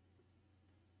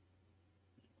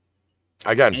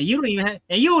 Again, and you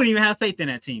don't even have faith in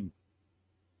that team.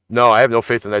 No, I have no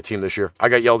faith in that team this year. I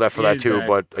got yelled at for that too,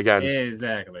 but again,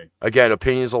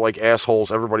 opinions are like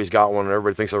assholes. Everybody's got one, and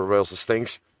everybody thinks everybody else's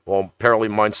stinks. Well, apparently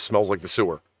mine smells like the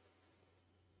sewer.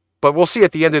 But we'll see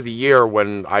at the end of the year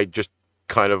when I just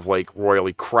kind of like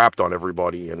royally crapped on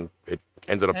everybody, and it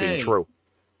ended up being true.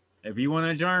 If you want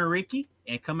to join Ricky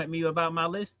and come at me about my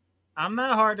list, I'm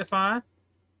not hard to find.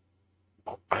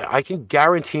 I can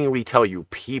guaranteeingly tell you,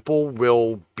 people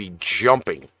will be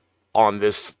jumping on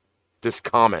this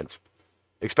comment,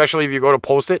 especially if you go to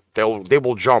post it. They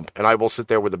will jump, and I will sit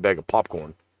there with a bag of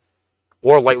popcorn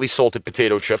or lightly salted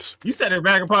potato chips. You said a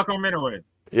bag of popcorn anyway.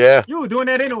 Yeah, you were doing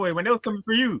that anyway when they was coming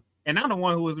for you, and I'm the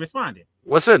one who was responding.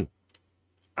 Listen,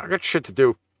 I got shit to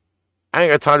do. I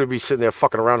ain't got time to be sitting there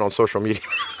fucking around on social media.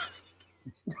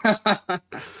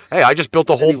 Hey, I just built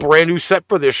a whole brand new set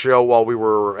for this show while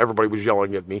everybody was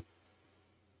yelling at me.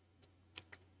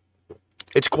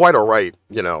 It's quite all right,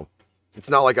 It's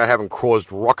not like I haven't caused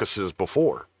ruckuses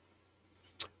before.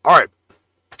 All right.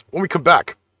 When we come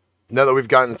back, now that we've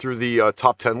gotten through the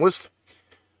top 10 list,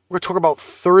 we're going to talk about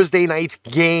Thursday night's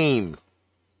game,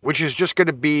 which is just going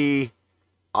to be,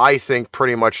 I think,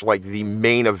 pretty much like the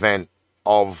main event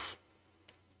of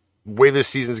the way this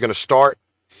season is going to start.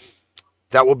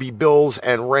 That will be Bills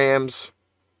and Rams.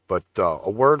 But a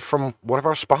word from one of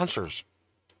our sponsors.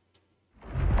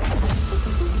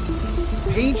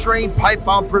 Pain Train Pipe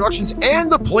Bomb Productions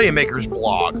and the Playmakers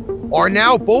blog are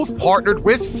now both partnered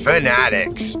with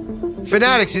Fanatics.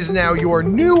 Fanatics is now your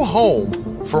new home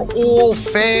for all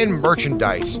fan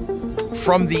merchandise.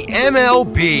 From the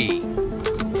MLB,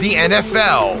 the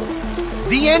NFL,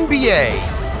 the NBA,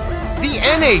 the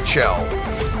NHL,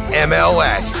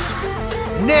 MLS,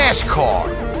 NASCAR,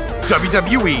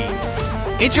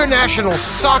 WWE, International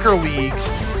Soccer Leagues,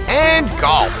 and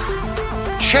golf.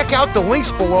 Check out the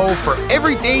links below for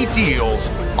everyday deals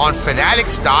on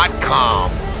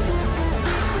Fanatics.com.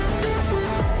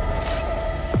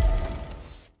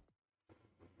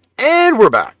 And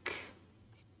we're back.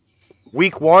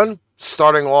 Week 1,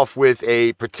 starting off with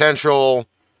a potential,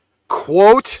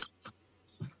 quote,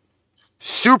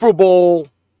 Super Bowl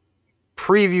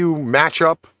preview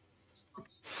matchup.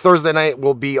 Thursday night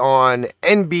will be on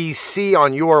NBC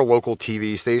on your local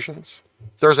TV stations.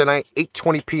 Thursday night,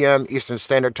 8:20 p.m. Eastern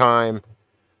Standard Time.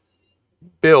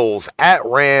 Bills at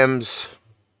Rams.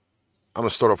 I'm going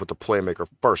to start off with the playmaker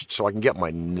first so I can get my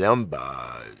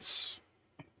numbers.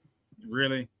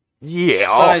 Really? Yeah.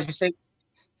 So as you say,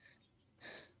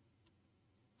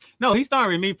 no, he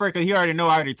started with me first because he already know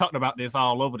I already talked about this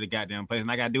all over the goddamn place,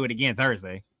 and I got to do it again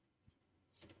Thursday.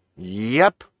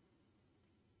 Yep.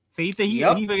 See, he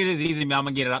figured it's easy. I'm going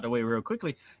to get it out the way real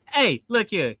quickly. Hey, look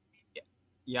here.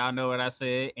 Y'all know what I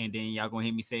said, and then y'all going to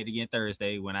hear me say it again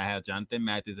Thursday when I have Jonathan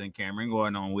Mathis and Cameron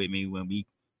Gordon on with me when we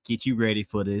get you ready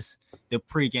for this, the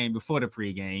pregame before the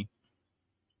pregame.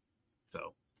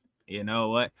 So, you know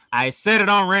what? I said it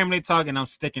on Ramley Talk, and I'm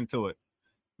sticking to it.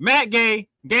 Matt Gay,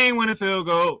 game-winning field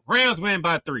goal. Rams win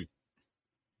by 3.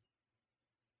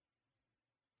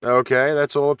 Okay,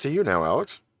 that's all up to you now,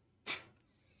 Alex.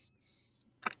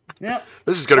 Yep.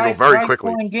 This is going to go very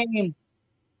quickly.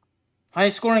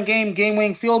 High-scoring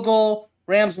game-winning field goal.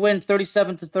 Rams win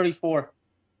 37-34.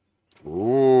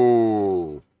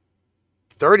 Ooh.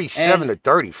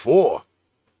 37-34.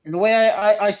 And the way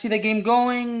I see the game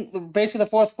going, basically the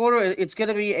fourth quarter, it's going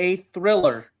to be a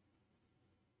thriller.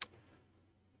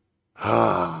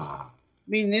 I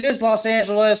mean, it is Los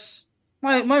Angeles.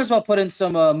 Might as well put in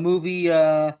some movie.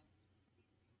 Might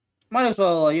as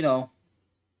well,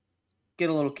 get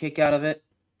a little kick out of it.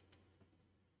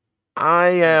 I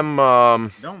am.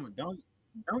 Don't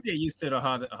get used to the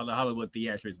Hollywood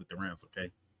theatrics with the Rams, okay?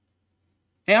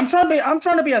 Hey, I'm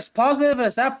trying to be as positive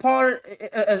as that part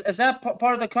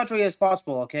of the country as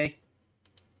possible, okay?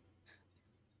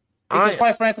 Because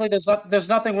quite frankly, there's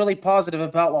nothing really positive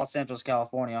about Los Angeles,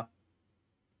 California.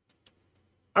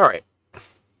 All right. I'm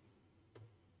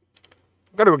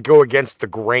going to go against the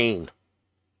grain.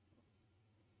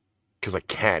 Because I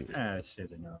can.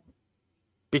 Shit, no.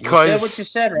 Because you said what you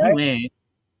said, right?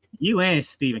 You and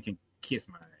Steven can kiss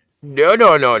my ass. No.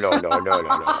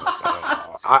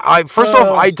 I first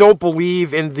off, I don't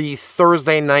believe in the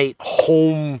Thursday night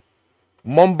home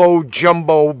mumbo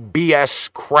jumbo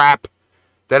BS crap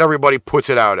that everybody puts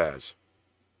it out as.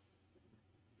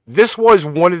 This was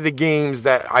one of the games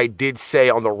that I did say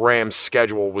on the Rams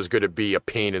schedule was going to be a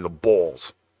pain in the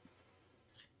balls.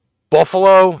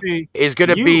 Buffalo is going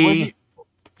to be...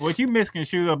 What you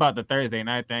misconstrue about the Thursday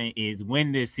night thing is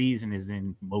when this season is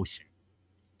in motion.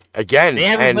 Again, they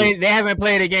haven't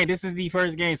played a game. This is the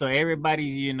first game, so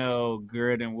everybody's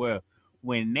good and well.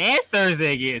 When next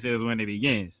Thursday gets is when it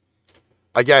begins.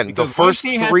 Again, because the first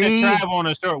three has to travel on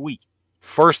a short week.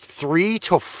 First 3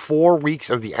 to 4 weeks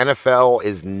of the NFL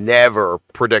is never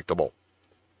predictable.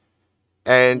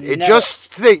 And it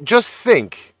just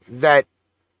think that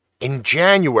in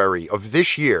January of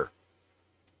this year,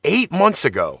 8 months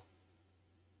ago,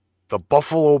 the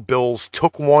Buffalo Bills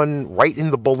took one right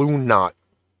in the balloon knot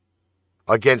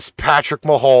against Patrick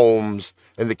Mahomes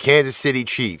and the Kansas City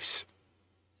Chiefs.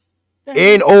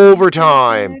 In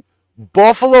overtime,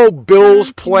 Buffalo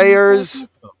Bills players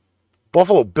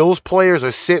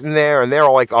are sitting there and they're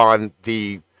like on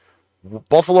the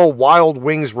Buffalo Wild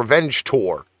Wings revenge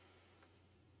tour.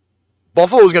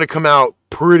 Buffalo's going to come out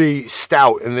pretty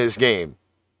stout in this game.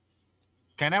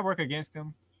 Can that work against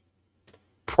them?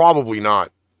 Probably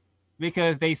not.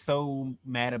 Because they so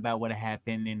mad about what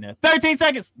happened in the 13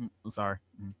 seconds. I'm sorry.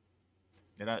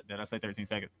 Did I say 13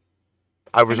 seconds?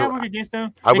 Can that work against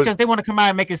them? Because they want to come out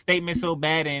and make a statement so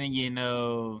bad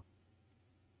and,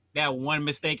 that one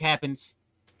mistake happens.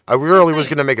 I really was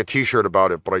going to make a T-shirt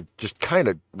about it, but I just kind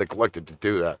of neglected to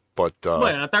do that. But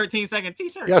what, a 13-second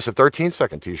T-shirt? Yes, a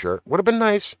 13-second T-shirt. Would have been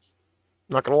nice.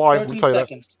 Not going to lie. 13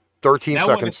 seconds. 13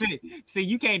 seconds. See,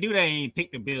 you can't do that and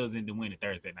pick the Bills and to win a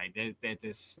Thursday night. That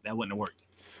wouldn't have worked.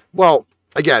 Well,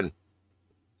 again,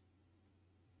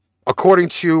 according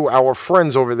to our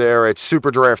friends over there at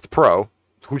Super Draft Pro,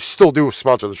 who still do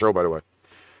sponsor the show, by the way,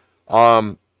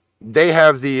 they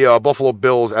have the Buffalo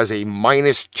Bills as a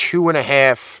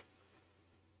 -2.5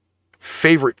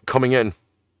 favorite coming in.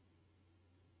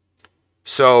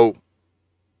 So,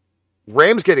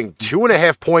 Rams getting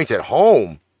 2.5 points at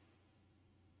home.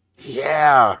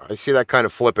 Yeah, I see that kind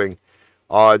of flipping.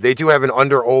 They do have an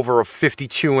under-over of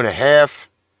 52.5.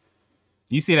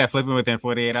 You see that flipping within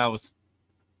 48 hours?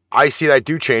 I see that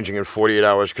changing in 48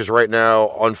 hours because right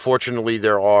now, unfortunately,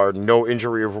 there are no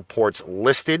injury reports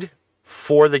listed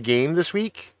for the game this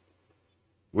week,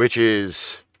 which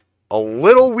is a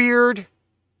little weird,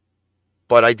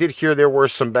 but I did hear there were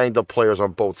some banged up players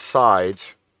on both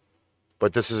sides,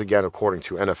 but this is again according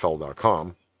to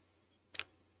NFL.com.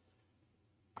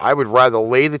 I would rather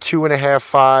lay the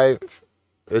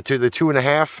 2.5 to the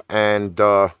 2.5 and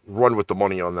run with the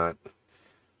money on that.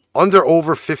 Under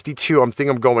over 52, I'm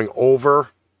going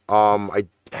over. I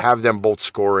have them both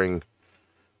scoring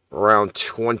around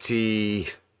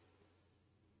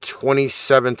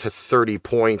 27 to 30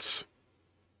 points.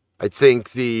 I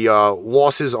think the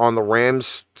losses on the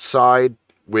Rams side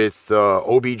with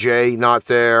OBJ not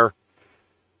there,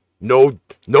 no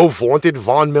vaunted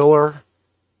Von Miller.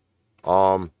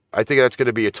 I think that's going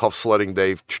to be a tough sledding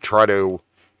day to try to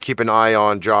keep an eye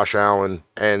on Josh Allen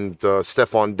and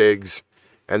Stephon Diggs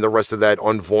and the rest of that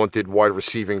unvaunted wide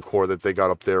receiving core that they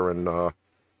got up there in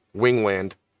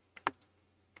Wingland.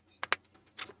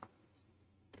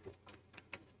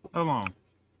 Hold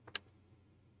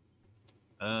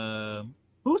on.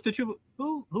 Who's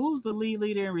the lead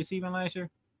leader in receiving last year?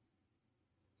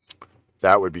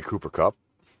 That would be Cooper Kupp.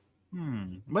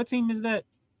 What team is that?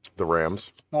 The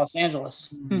Rams. Los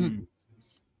Angeles.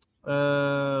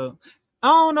 I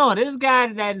don't know. This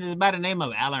guy that is by the name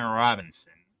of Allen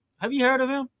Robinson. Have you heard of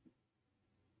him?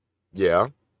 Yeah.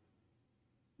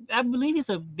 I believe he's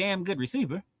a damn good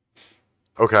receiver.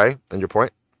 Okay, and your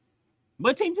point?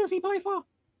 What team does he play for?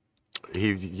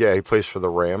 He plays for the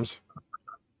Rams.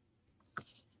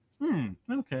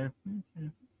 Okay.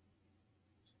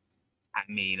 I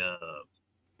mean,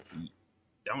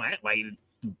 don't act like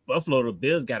Buffalo the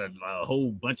Bills got a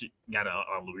whole bunch of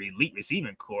elite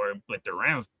receiving core, but the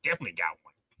Rams definitely got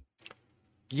one.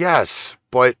 Yes,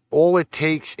 but all it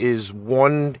takes is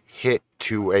one hit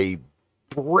to a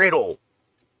brittle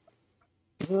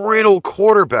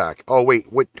quarterback. Oh wait,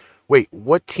 what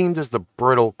team does the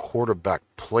brittle quarterback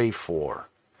play for?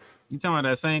 You talking about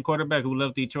that same quarterback who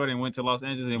left Detroit and went to Los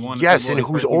Angeles and won? Yes, and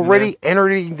who's already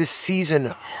entering the season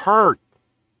hurt.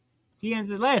 He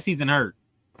ended last season hurt.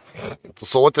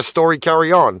 So let the story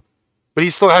carry on. But he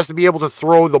still has to be able to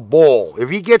throw the ball. If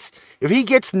he gets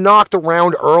knocked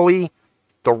around early,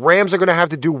 the Rams are going to have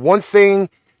to do one thing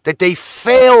that they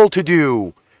fail to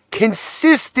do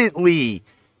consistently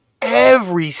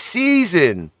every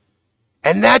season.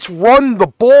 And that's run the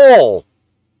ball.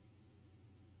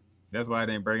 That's why I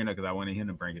didn't bring it up, because I wanted him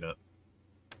to bring it up.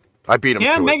 I beat him to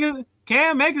it.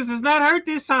 Cam Akers is not hurt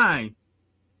this time.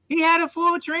 He had a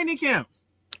full training camp.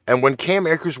 And when Cam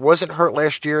Akers wasn't hurt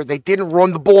last year, they didn't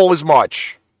run the ball as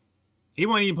much. He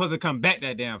wasn't even supposed to come back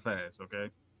that damn fast, okay?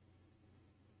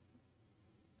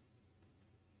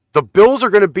 The Bills are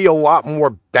going to be a lot more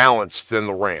balanced than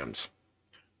the Rams.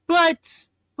 But,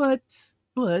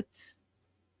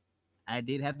 I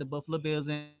did have the Buffalo Bills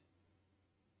in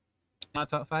my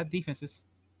top 5 defenses.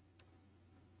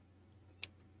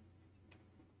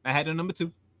 I had the number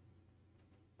 2.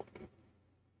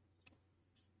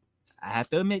 I have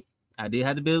to admit, I did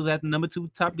have the Bills at the number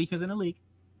 2 top defense in the league.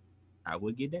 I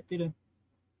would give that to them.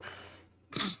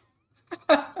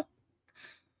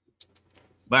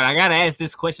 But I gotta ask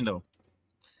this question though: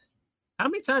 how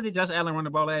many times did Josh Allen run the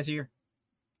ball last year?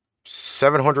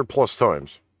 700 plus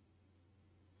times.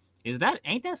 Ain't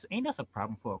that a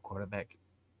problem for a quarterback?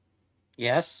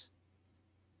 Yes.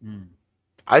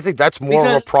 I think that's more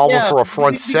of a problem for a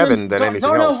front seven than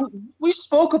anything else. We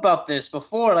spoke about this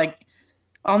before. Like,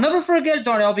 I'll never forget,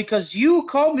 Darnell, because you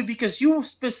called me because you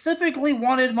specifically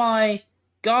wanted my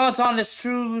God's honest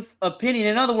truth opinion.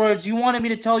 In other words, you wanted me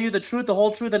to tell you the truth, the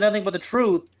whole truth, and nothing but the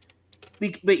truth.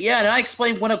 But yeah, and I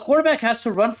explained when a quarterback has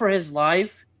to run for his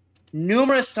life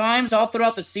numerous times all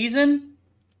throughout the season,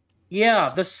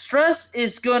 yeah, the stress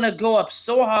is going to go up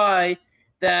so high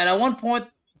that at one point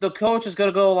the coach is going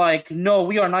to go like, no,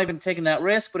 we are not even taking that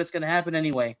risk, but it's going to happen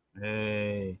anyway.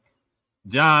 Hey,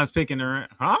 John's picking the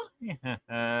huh?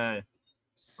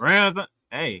 Rams.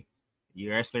 Hey,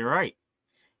 you're actually right.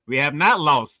 We have not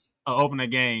lost an opener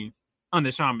game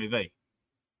under Sean McVay.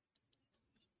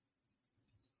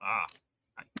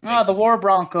 The War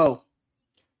Bronco.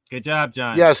 Good job,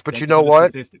 John. Yes, but you know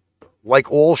what?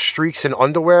 Like all streaks in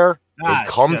underwear, they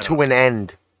come to an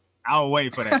end. I'll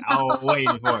wait for that. I'll wait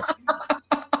for it.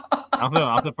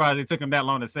 I'm surprised it took him that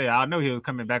long to say. I know he was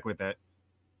coming back with that.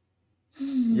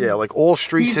 Yeah, like all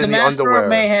streaks in the underwear. He's the master of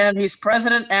mayhem. He's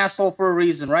president asshole for a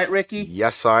reason, right, Ricky?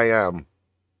 Yes, I am.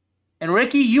 And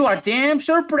Ricky, you are damn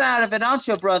sure proud of it, aren't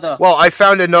you, brother? Well, I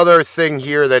found another thing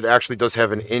here that actually does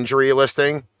have an injury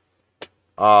listing.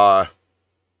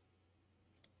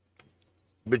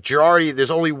 Majority, there's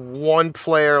only one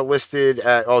player listed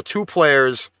at, 2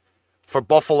 players for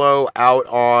Buffalo out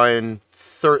on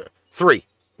 3.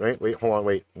 Wait, hold on,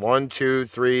 wait. 1, 2,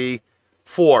 3,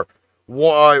 4.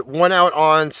 One out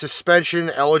on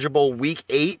suspension, eligible week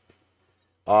 8.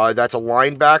 That's a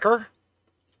linebacker.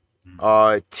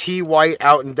 T. White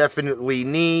out indefinitely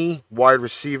knee, wide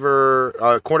receiver,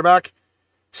 cornerback.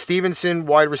 Stevenson,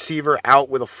 wide receiver, out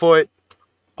with a foot.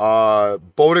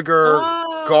 Bodiger,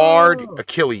 guard,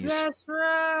 Achilles. That's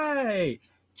right.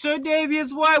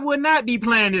 Tre'Davious White would not be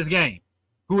playing this game.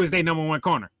 Who is their number 1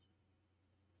 corner?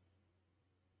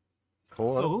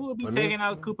 So who will be taking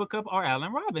out Cooper Kupp or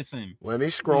Allen Robinson? Let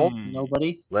me scroll.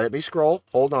 Nobody. Let me scroll.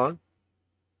 Hold on.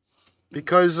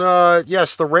 Because,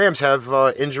 yes, the Rams have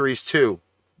injuries too.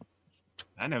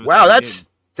 Wow,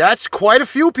 that's quite a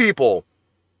few people.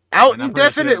 Out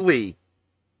indefinitely.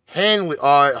 Hanley,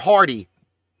 Hardy.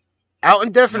 Out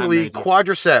indefinitely,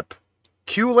 quadricep.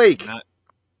 Q Lake.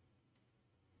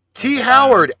 T.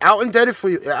 Howard, out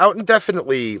indefinitely.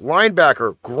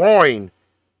 Linebacker, groin.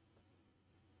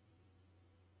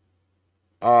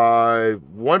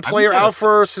 One player out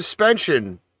for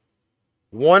suspension.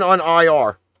 One on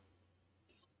IR.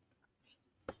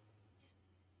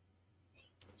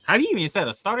 Have you even said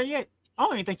a starter yet? I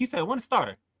don't even think you said one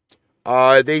starter.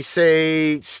 They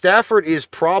say Stafford is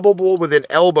probable with an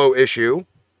elbow issue.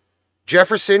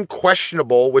 Jefferson,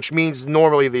 questionable, which means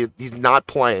normally he's not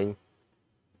playing.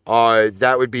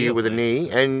 That would be with a knee.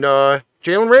 And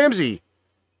Jalen Ramsey,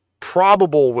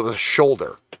 probable with a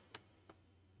shoulder.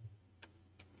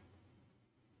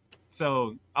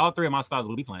 So all 3 of my starters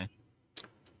will be playing.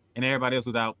 And everybody else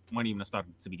who's out won't even start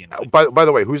to begin with. By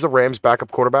the way, who's the Rams'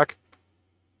 backup quarterback?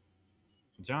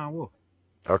 John Wolf.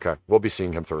 Okay, we'll be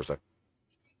seeing him Thursday.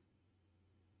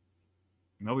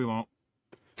 No, we won't.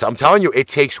 I'm telling you, it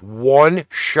takes one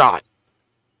shot.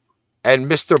 And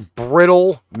Mr.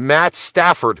 Brittle Matt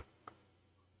Stafford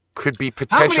could be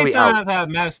potentially out. How many times have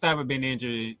Matt Stafford been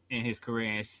injured in his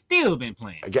career and still been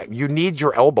playing? Again, you need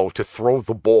your elbow to throw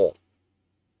the ball.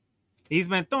 He's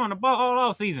been throwing the ball all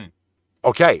off season.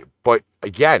 Okay, but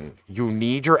again, you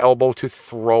need your elbow to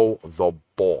throw the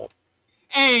ball.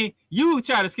 And you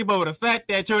try to skip over the fact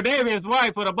that Tre'Davious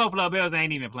White for the Buffalo Bills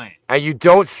ain't even playing. And you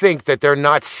don't think that they're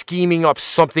not scheming up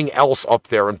something else up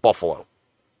there in Buffalo.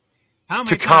 How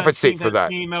to many compensate times for that.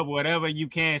 scheme up whatever you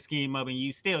can scheme up, and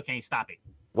you still can't stop it?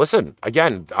 Listen,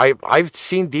 again, I've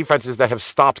seen defenses that have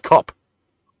stopped Kupp.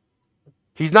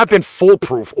 He's not been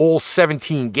foolproof all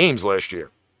 17 games last year.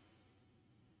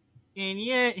 And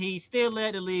yet, he still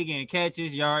led the league in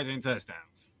catches, yards, and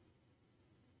touchdowns.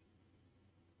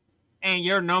 And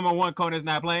your number one corner's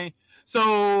not playing.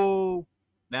 So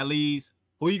that leaves,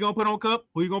 who you going to put on Kupp?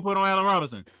 Who you going to put on Allen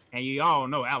Robinson? And you all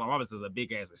know Allen Robinson's a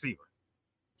big-ass receiver.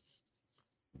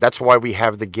 That's why we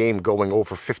have the game going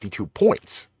over 52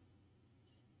 points.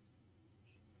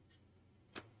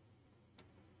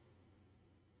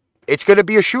 It's going to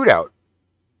be a shootout.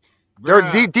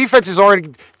 Defenses are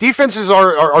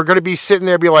going to be sitting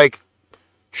there and be like,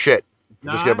 shit,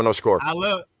 just give him no score. I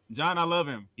love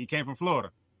him. He came from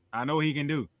Florida. I know what he can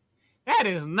do. That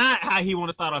is not how he want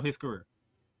to start off his career.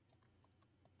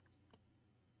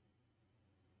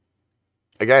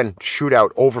 Again,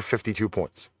 shootout over 52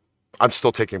 points. I'm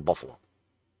still taking Buffalo.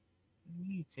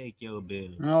 You take your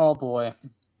Bills. Oh boy.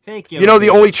 Take your the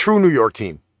only true New York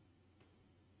team.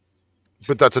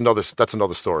 But that's another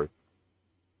story.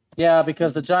 Yeah,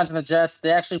 because the Giants and the Jets,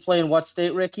 they actually play in what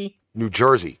state, Ricky? New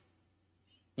Jersey.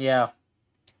 Yeah.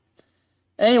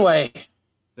 Anyway.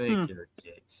 Take your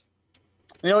Jets.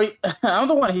 I'm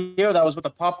the one here that was with the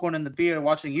popcorn and the beer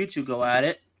watching you two go at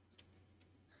it.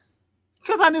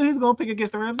 Because I knew he was going to pick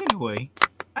against the Rams anyway.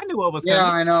 I knew what was coming. Yeah,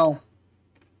 I know.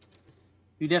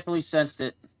 You definitely sensed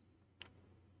it.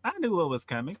 I knew what was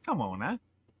coming. Come on, now.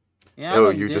 Yeah, Oh,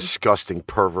 you disgusting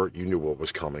pervert. You knew what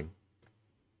was coming.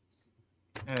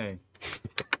 Hey.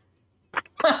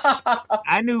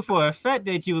 I knew for a fact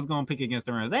that you was going to pick against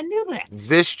the Rams. I knew that.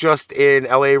 This just in,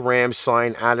 LA Rams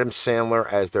signed Adam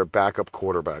Sandler as their backup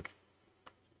quarterback.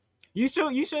 You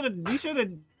should have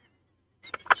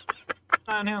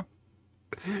signed him.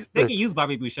 They can use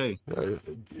Bobby Boucher.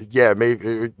 Yeah,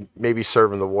 maybe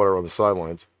serving the water on the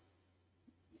sidelines.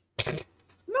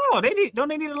 No, don't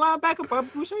they need a linebacker? Bobby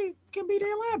Boucher can be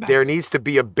their linebacker. There needs to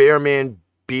be a Bearman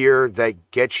beard that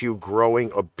gets you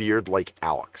growing a beard like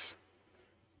Alex.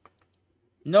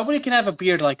 Nobody can have a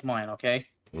beard like mine, okay?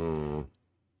 I don't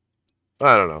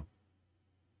know.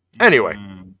 Anyway,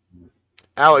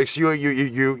 Alex,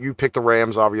 you picked the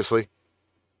Rams, obviously.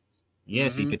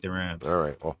 Yes, he picked the Rams. All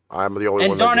right. Well, I'm the only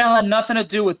and one. And Darnell had nothing to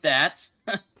do with that.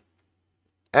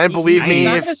 And believe me, he's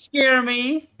not gonna scare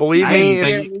me. Believe me,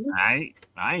 I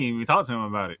ain't even talked to him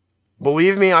about it.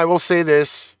 Believe me, I will say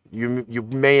this: you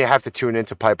may have to tune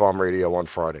into Pipe Bomb Radio on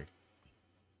Friday.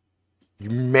 You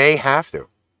may have to.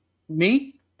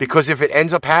 Me? Because if it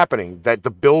ends up happening that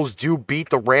the Bills do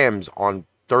beat the Rams on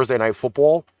Thursday Night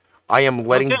Football, I am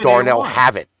letting Darnell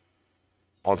have it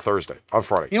on Friday.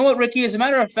 You know what, Ricky? As a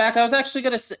matter of fact, I was actually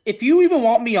going to say, if you even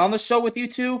want me on the show with you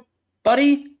two,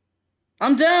 buddy,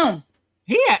 I'm down.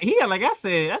 Yeah, like I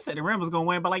said the Rams was going to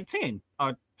win by like 10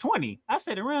 or 20. I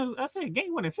said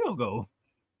game winning field goal.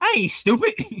 I ain't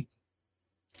stupid.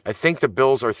 I think the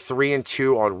Bills are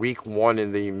 3-2 on week 1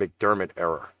 in the McDermott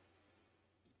era.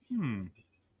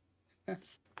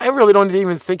 I really don't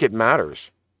even think it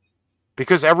matters.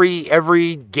 Because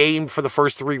every game for the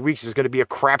first 3 weeks is going to be a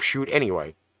crapshoot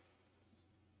anyway.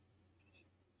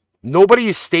 Nobody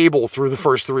is stable through the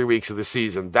first 3 weeks of the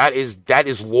season. That is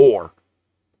lore.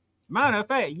 Matter of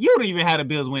fact, you don't even have the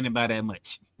Bills winning by that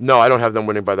much. No, I don't have them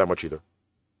winning by that much either.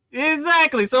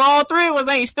 Exactly. So all three of us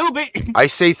ain't stupid. I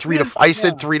say 3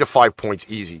 to 5 points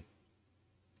easy.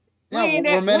 Yeah,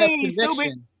 we're men of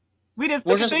conviction.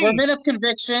 We're men of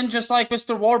conviction, just like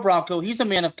Mr. War Bronco. He's a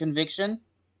man of conviction.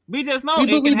 We just know we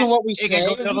believe in what we say.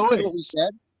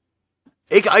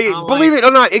 Believe it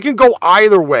or not, it can go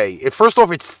either way. First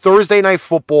off, it's Thursday Night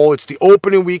Football. It's the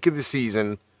opening week of the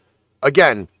season.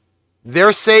 Again,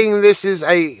 they're saying this is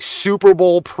a Super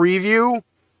Bowl preview.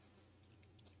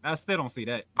 I still don't see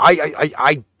that.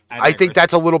 I think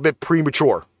that's a little bit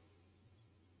premature.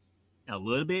 A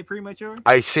little bit premature?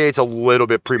 I say it's a little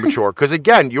bit premature. Because,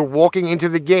 again, you're walking into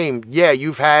the game. Yeah,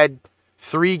 you've had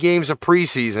 3 games of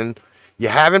preseason. You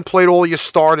haven't played all your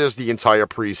starters the entire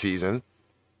preseason.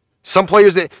 Some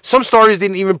starters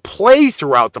didn't even play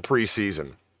throughout the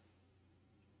preseason.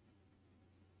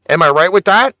 Am I right with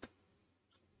that?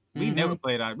 We never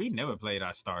played our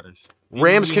starters.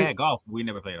 Rams had golf. We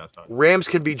never played our starters. Rams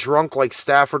can be drunk like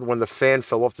Stafford when the fan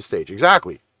fell off the stage.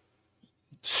 Exactly.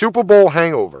 Super Bowl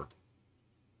hangover.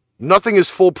 Nothing is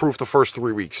foolproof the first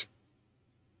 3 weeks.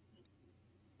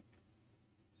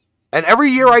 And every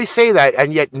year I say that,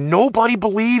 and yet nobody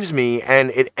believes me, and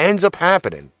it ends up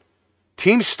happening.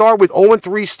 Teams start with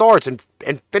 0-3 starts and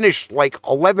finish like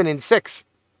 11-6.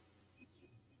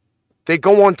 They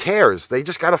go on tears. They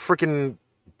just got to freaking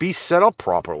be set up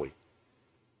properly.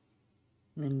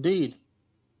 Indeed.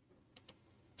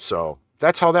 So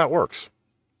that's how that works.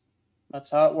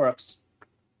 That's how it works.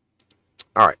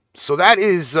 All right. So that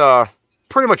is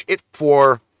pretty much it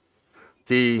for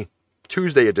the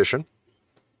Tuesday edition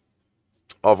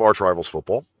of ArchRivals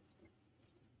Football.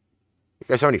 You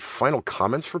guys have any final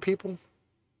comments for people?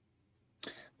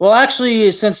 Well,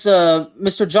 actually, since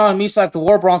Mr. John Misak, the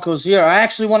War Bronco, is here, I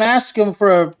actually want to ask him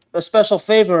for a special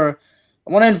favor.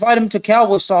 I want to invite him to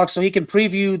Cowboys Talk so he can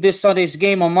preview this Sunday's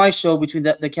game on my show between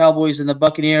the Cowboys and the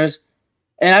Buccaneers.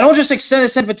 And I don't just extend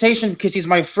this invitation because he's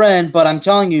my friend, but I'm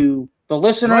telling you, the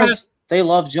listeners, they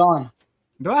love John.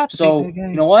 Do I have to So, pick that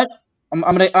game? you know what?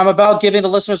 I'm about giving the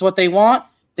listeners what they want.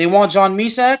 They want John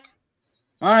Misak.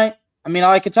 All right. I mean,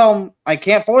 I can tell them I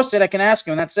can't force it. I can ask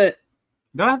him. That's it.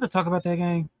 Do I have to talk about that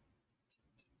game?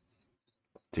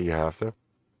 Do you have to?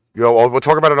 Well, we'll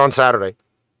talk about it on Saturday.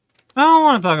 I don't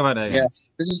want to talk about that game. Yeah.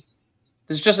 This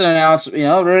is just an announcement. You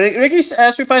know, Ricky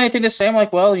asked me if I had anything to say. I'm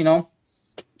like, well, you know,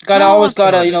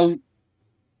 gotta, you know.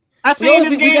 I seen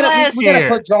this game last we year. gotta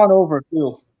put John over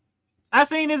too. I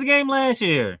seen this game last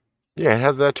year. Yeah, and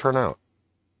how did that turn out?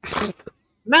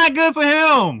 Not good for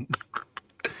him.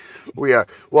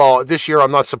 Well, this year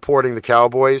I'm not supporting the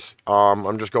Cowboys.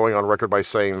 I'm just going on record by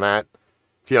saying that.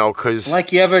 You know, because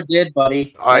like you ever did,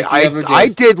 buddy.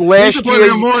 I did last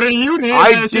year. More than you did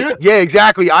last year. Yeah,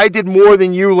 exactly. I did more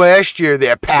than you last year,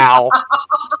 there, pal.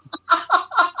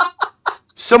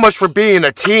 So much for being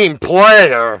a team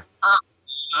player.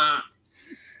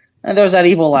 And there's that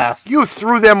evil laugh. You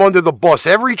threw them under the bus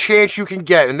every chance you can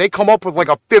get, and they come up with like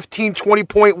a 15,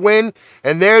 20-point win,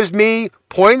 and there's me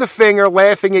pointing the finger,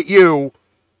 laughing at you,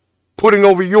 putting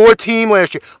over your team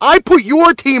last year. I put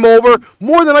your team over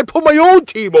more than I put my own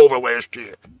team over last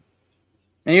year.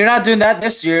 And you're not doing that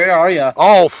this year, are you?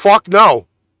 Oh, fuck no.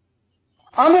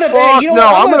 I'm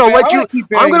gonna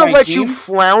let you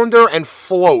flounder and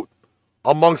float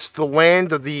amongst the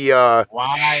land of the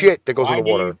shit that goes in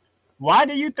the water. Why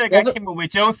do you think I came up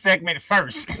with your segment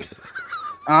first?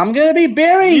 I'm gonna be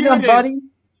burying them, buddy.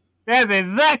 That's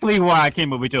exactly why I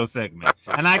came up with your segment,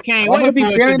 and I can't wait for it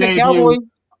to debut Cowboys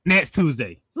next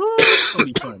Tuesday. Ooh, it's gonna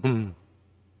be fun.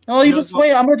 No, you just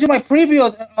wait. I'm gonna do my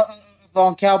preview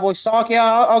on Cowboys Talk. Yeah,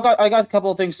 I got a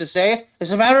couple of things to say.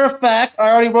 As a matter of fact,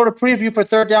 I already wrote a preview for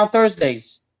Third Down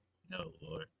Thursdays. No,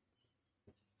 Lord.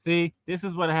 See, this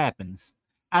is what happens.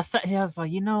 I sat here, I was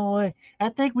like, you know what? I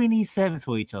think we need segments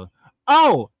for each other.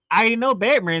 Oh, I didn't know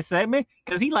Batman segment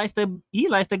because he likes to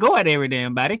go at every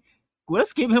damn body. Well,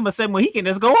 let's give him a segment where he can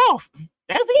just go off.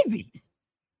 That's easy.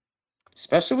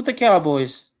 Especially with the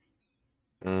Cowboys.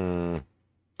 All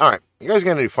right. You guys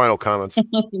got any final comments?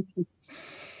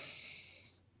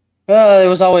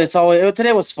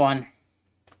 Today was fun.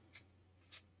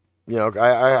 You know,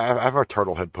 I have our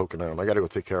turtle head poking out. I got to go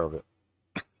take care of it.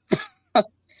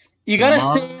 You gotta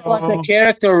say it like the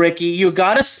character, Ricky. You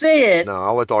gotta say it. No,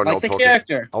 I'll let Darnell like the talk.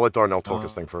 Character. I'll let Darnell talk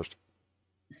his thing first.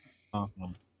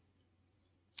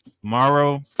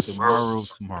 Tomorrow.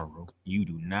 You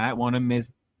do not want to miss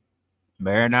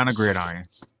bearing down a gridiron.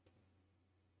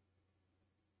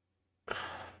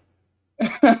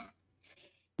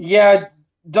 Yeah,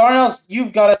 Darnell,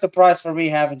 you've got a surprise for me,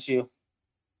 haven't you?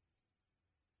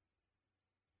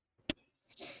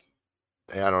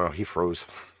 Hey, I don't know. He froze.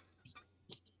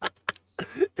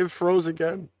 It froze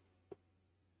again.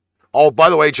 Oh, by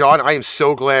the way, John, I am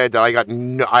so glad that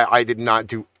I did not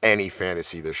do any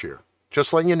fantasy this year.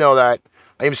 Just letting you know that.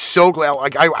 I am so glad.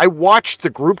 Like I watched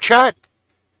the group chat,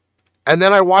 and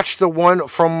then I watched the one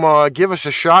from Give Us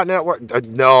a Shot Network.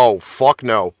 No, fuck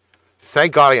no.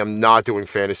 Thank God I am not doing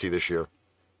fantasy this year.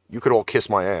 You could all kiss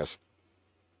my ass.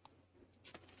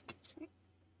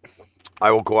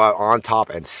 I will go out on top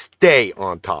and stay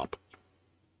on top.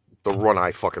 The run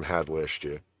I fucking had last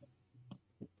year.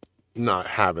 Not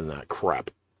having that crap.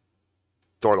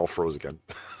 Darnell froze again.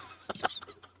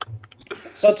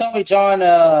 So tell me, John,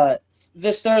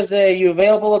 this Thursday, you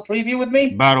available to preview with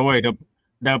me? By the way,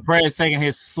 the Pred's taking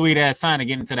his sweet ass time to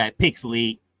get into that Picks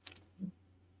League.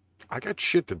 I got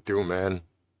shit to do, man.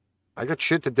 I got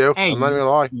shit to do. Hey, I'm not gonna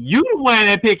lie. You the one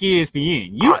that pick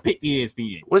ESPN. You pick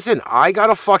ESPN. Listen, I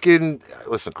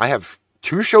have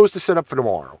 2 shows to set up for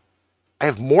tomorrow. I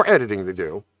have more editing to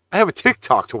do. I have a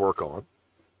TikTok to work on.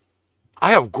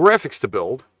 I have graphics to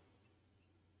build.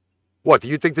 What, do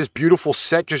you think this beautiful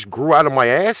set just grew out of my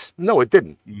ass? No, it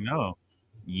didn't. No.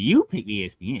 You pick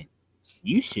ESPN.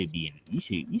 You should be in. You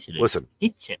should listen.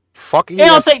 It fuck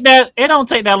ESPN. It don't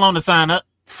take that long to sign up.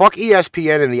 Fuck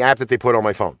ESPN and the app that they put on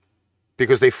my phone.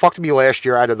 Because they fucked me last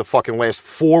year out of the fucking last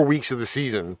 4 weeks of the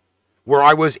season where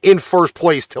I was in first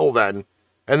place till then,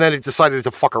 and then it decided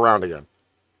to fuck around again.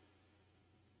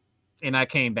 And I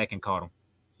came back and caught him.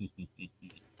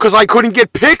 Because I couldn't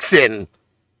get picks in.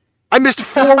 I missed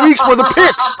 4 weeks worth of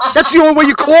picks. That's the only way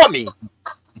you caught me.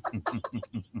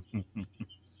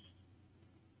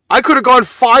 I could have gone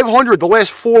 500 the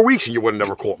last 4 weeks and you would have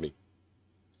never caught me.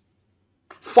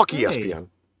 Fuck ESPN.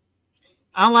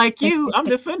 Unlike you, I'm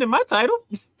defending my title.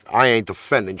 I ain't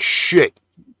defending shit.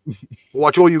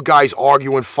 Watch all you guys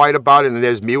argue and fight about it, and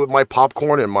there's me with my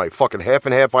popcorn and my fucking half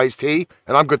and half iced tea,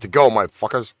 and I'm good to go, my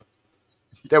fuckers.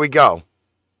 There we go.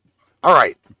 All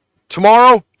right.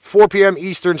 Tomorrow, 4 p.m.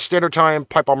 Eastern Standard Time,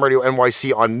 Pipe Bomb Radio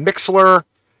NYC on Mixlr.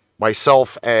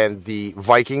 Myself and the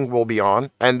Viking will be on.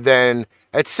 And then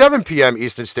at 7 p.m.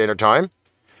 Eastern Standard Time,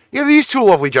 you have these two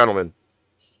lovely gentlemen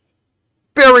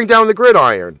bearing down the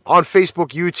gridiron on Facebook,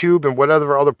 YouTube, and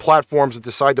whatever other platforms that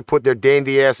decide to put their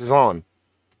dandy asses on.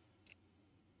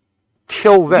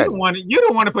 Till then. You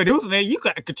don't want to put who's name. You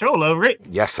got control over it.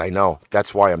 Yes, I know.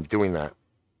 That's why I'm doing that.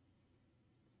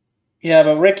 Yeah,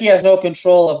 but Ricky has no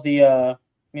control of the,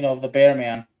 of the Bear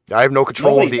Man. I have no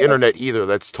control Nobody of the does. internet either.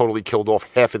 That's totally killed off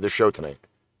half of the show tonight.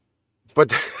 But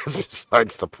that's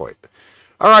besides the point.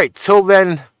 All right, till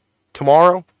then,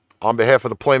 tomorrow, on behalf of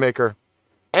the Playmaker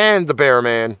and the Bear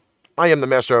Man, I am the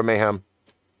Master of Mayhem,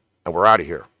 and we're out of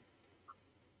here.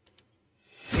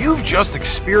 You've just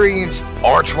experienced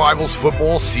ArchRivals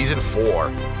Football Season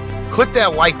 4. Click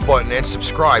that like button and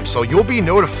subscribe so you'll be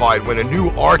notified when a new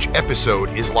Arch episode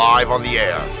is live on the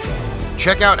air.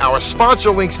 Check out our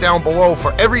sponsor links down below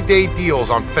for everyday deals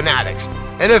on Fanatics,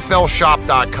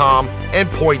 NFLShop.com, and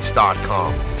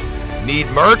Points.com. Need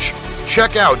merch?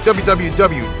 Check out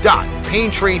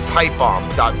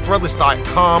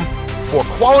www.paintrainpipebomb.threadless.com for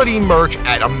quality merch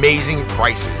at amazing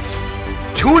prices.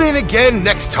 Tune in again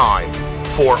next time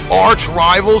for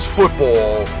ArchRivals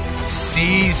Football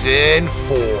Season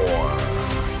 4.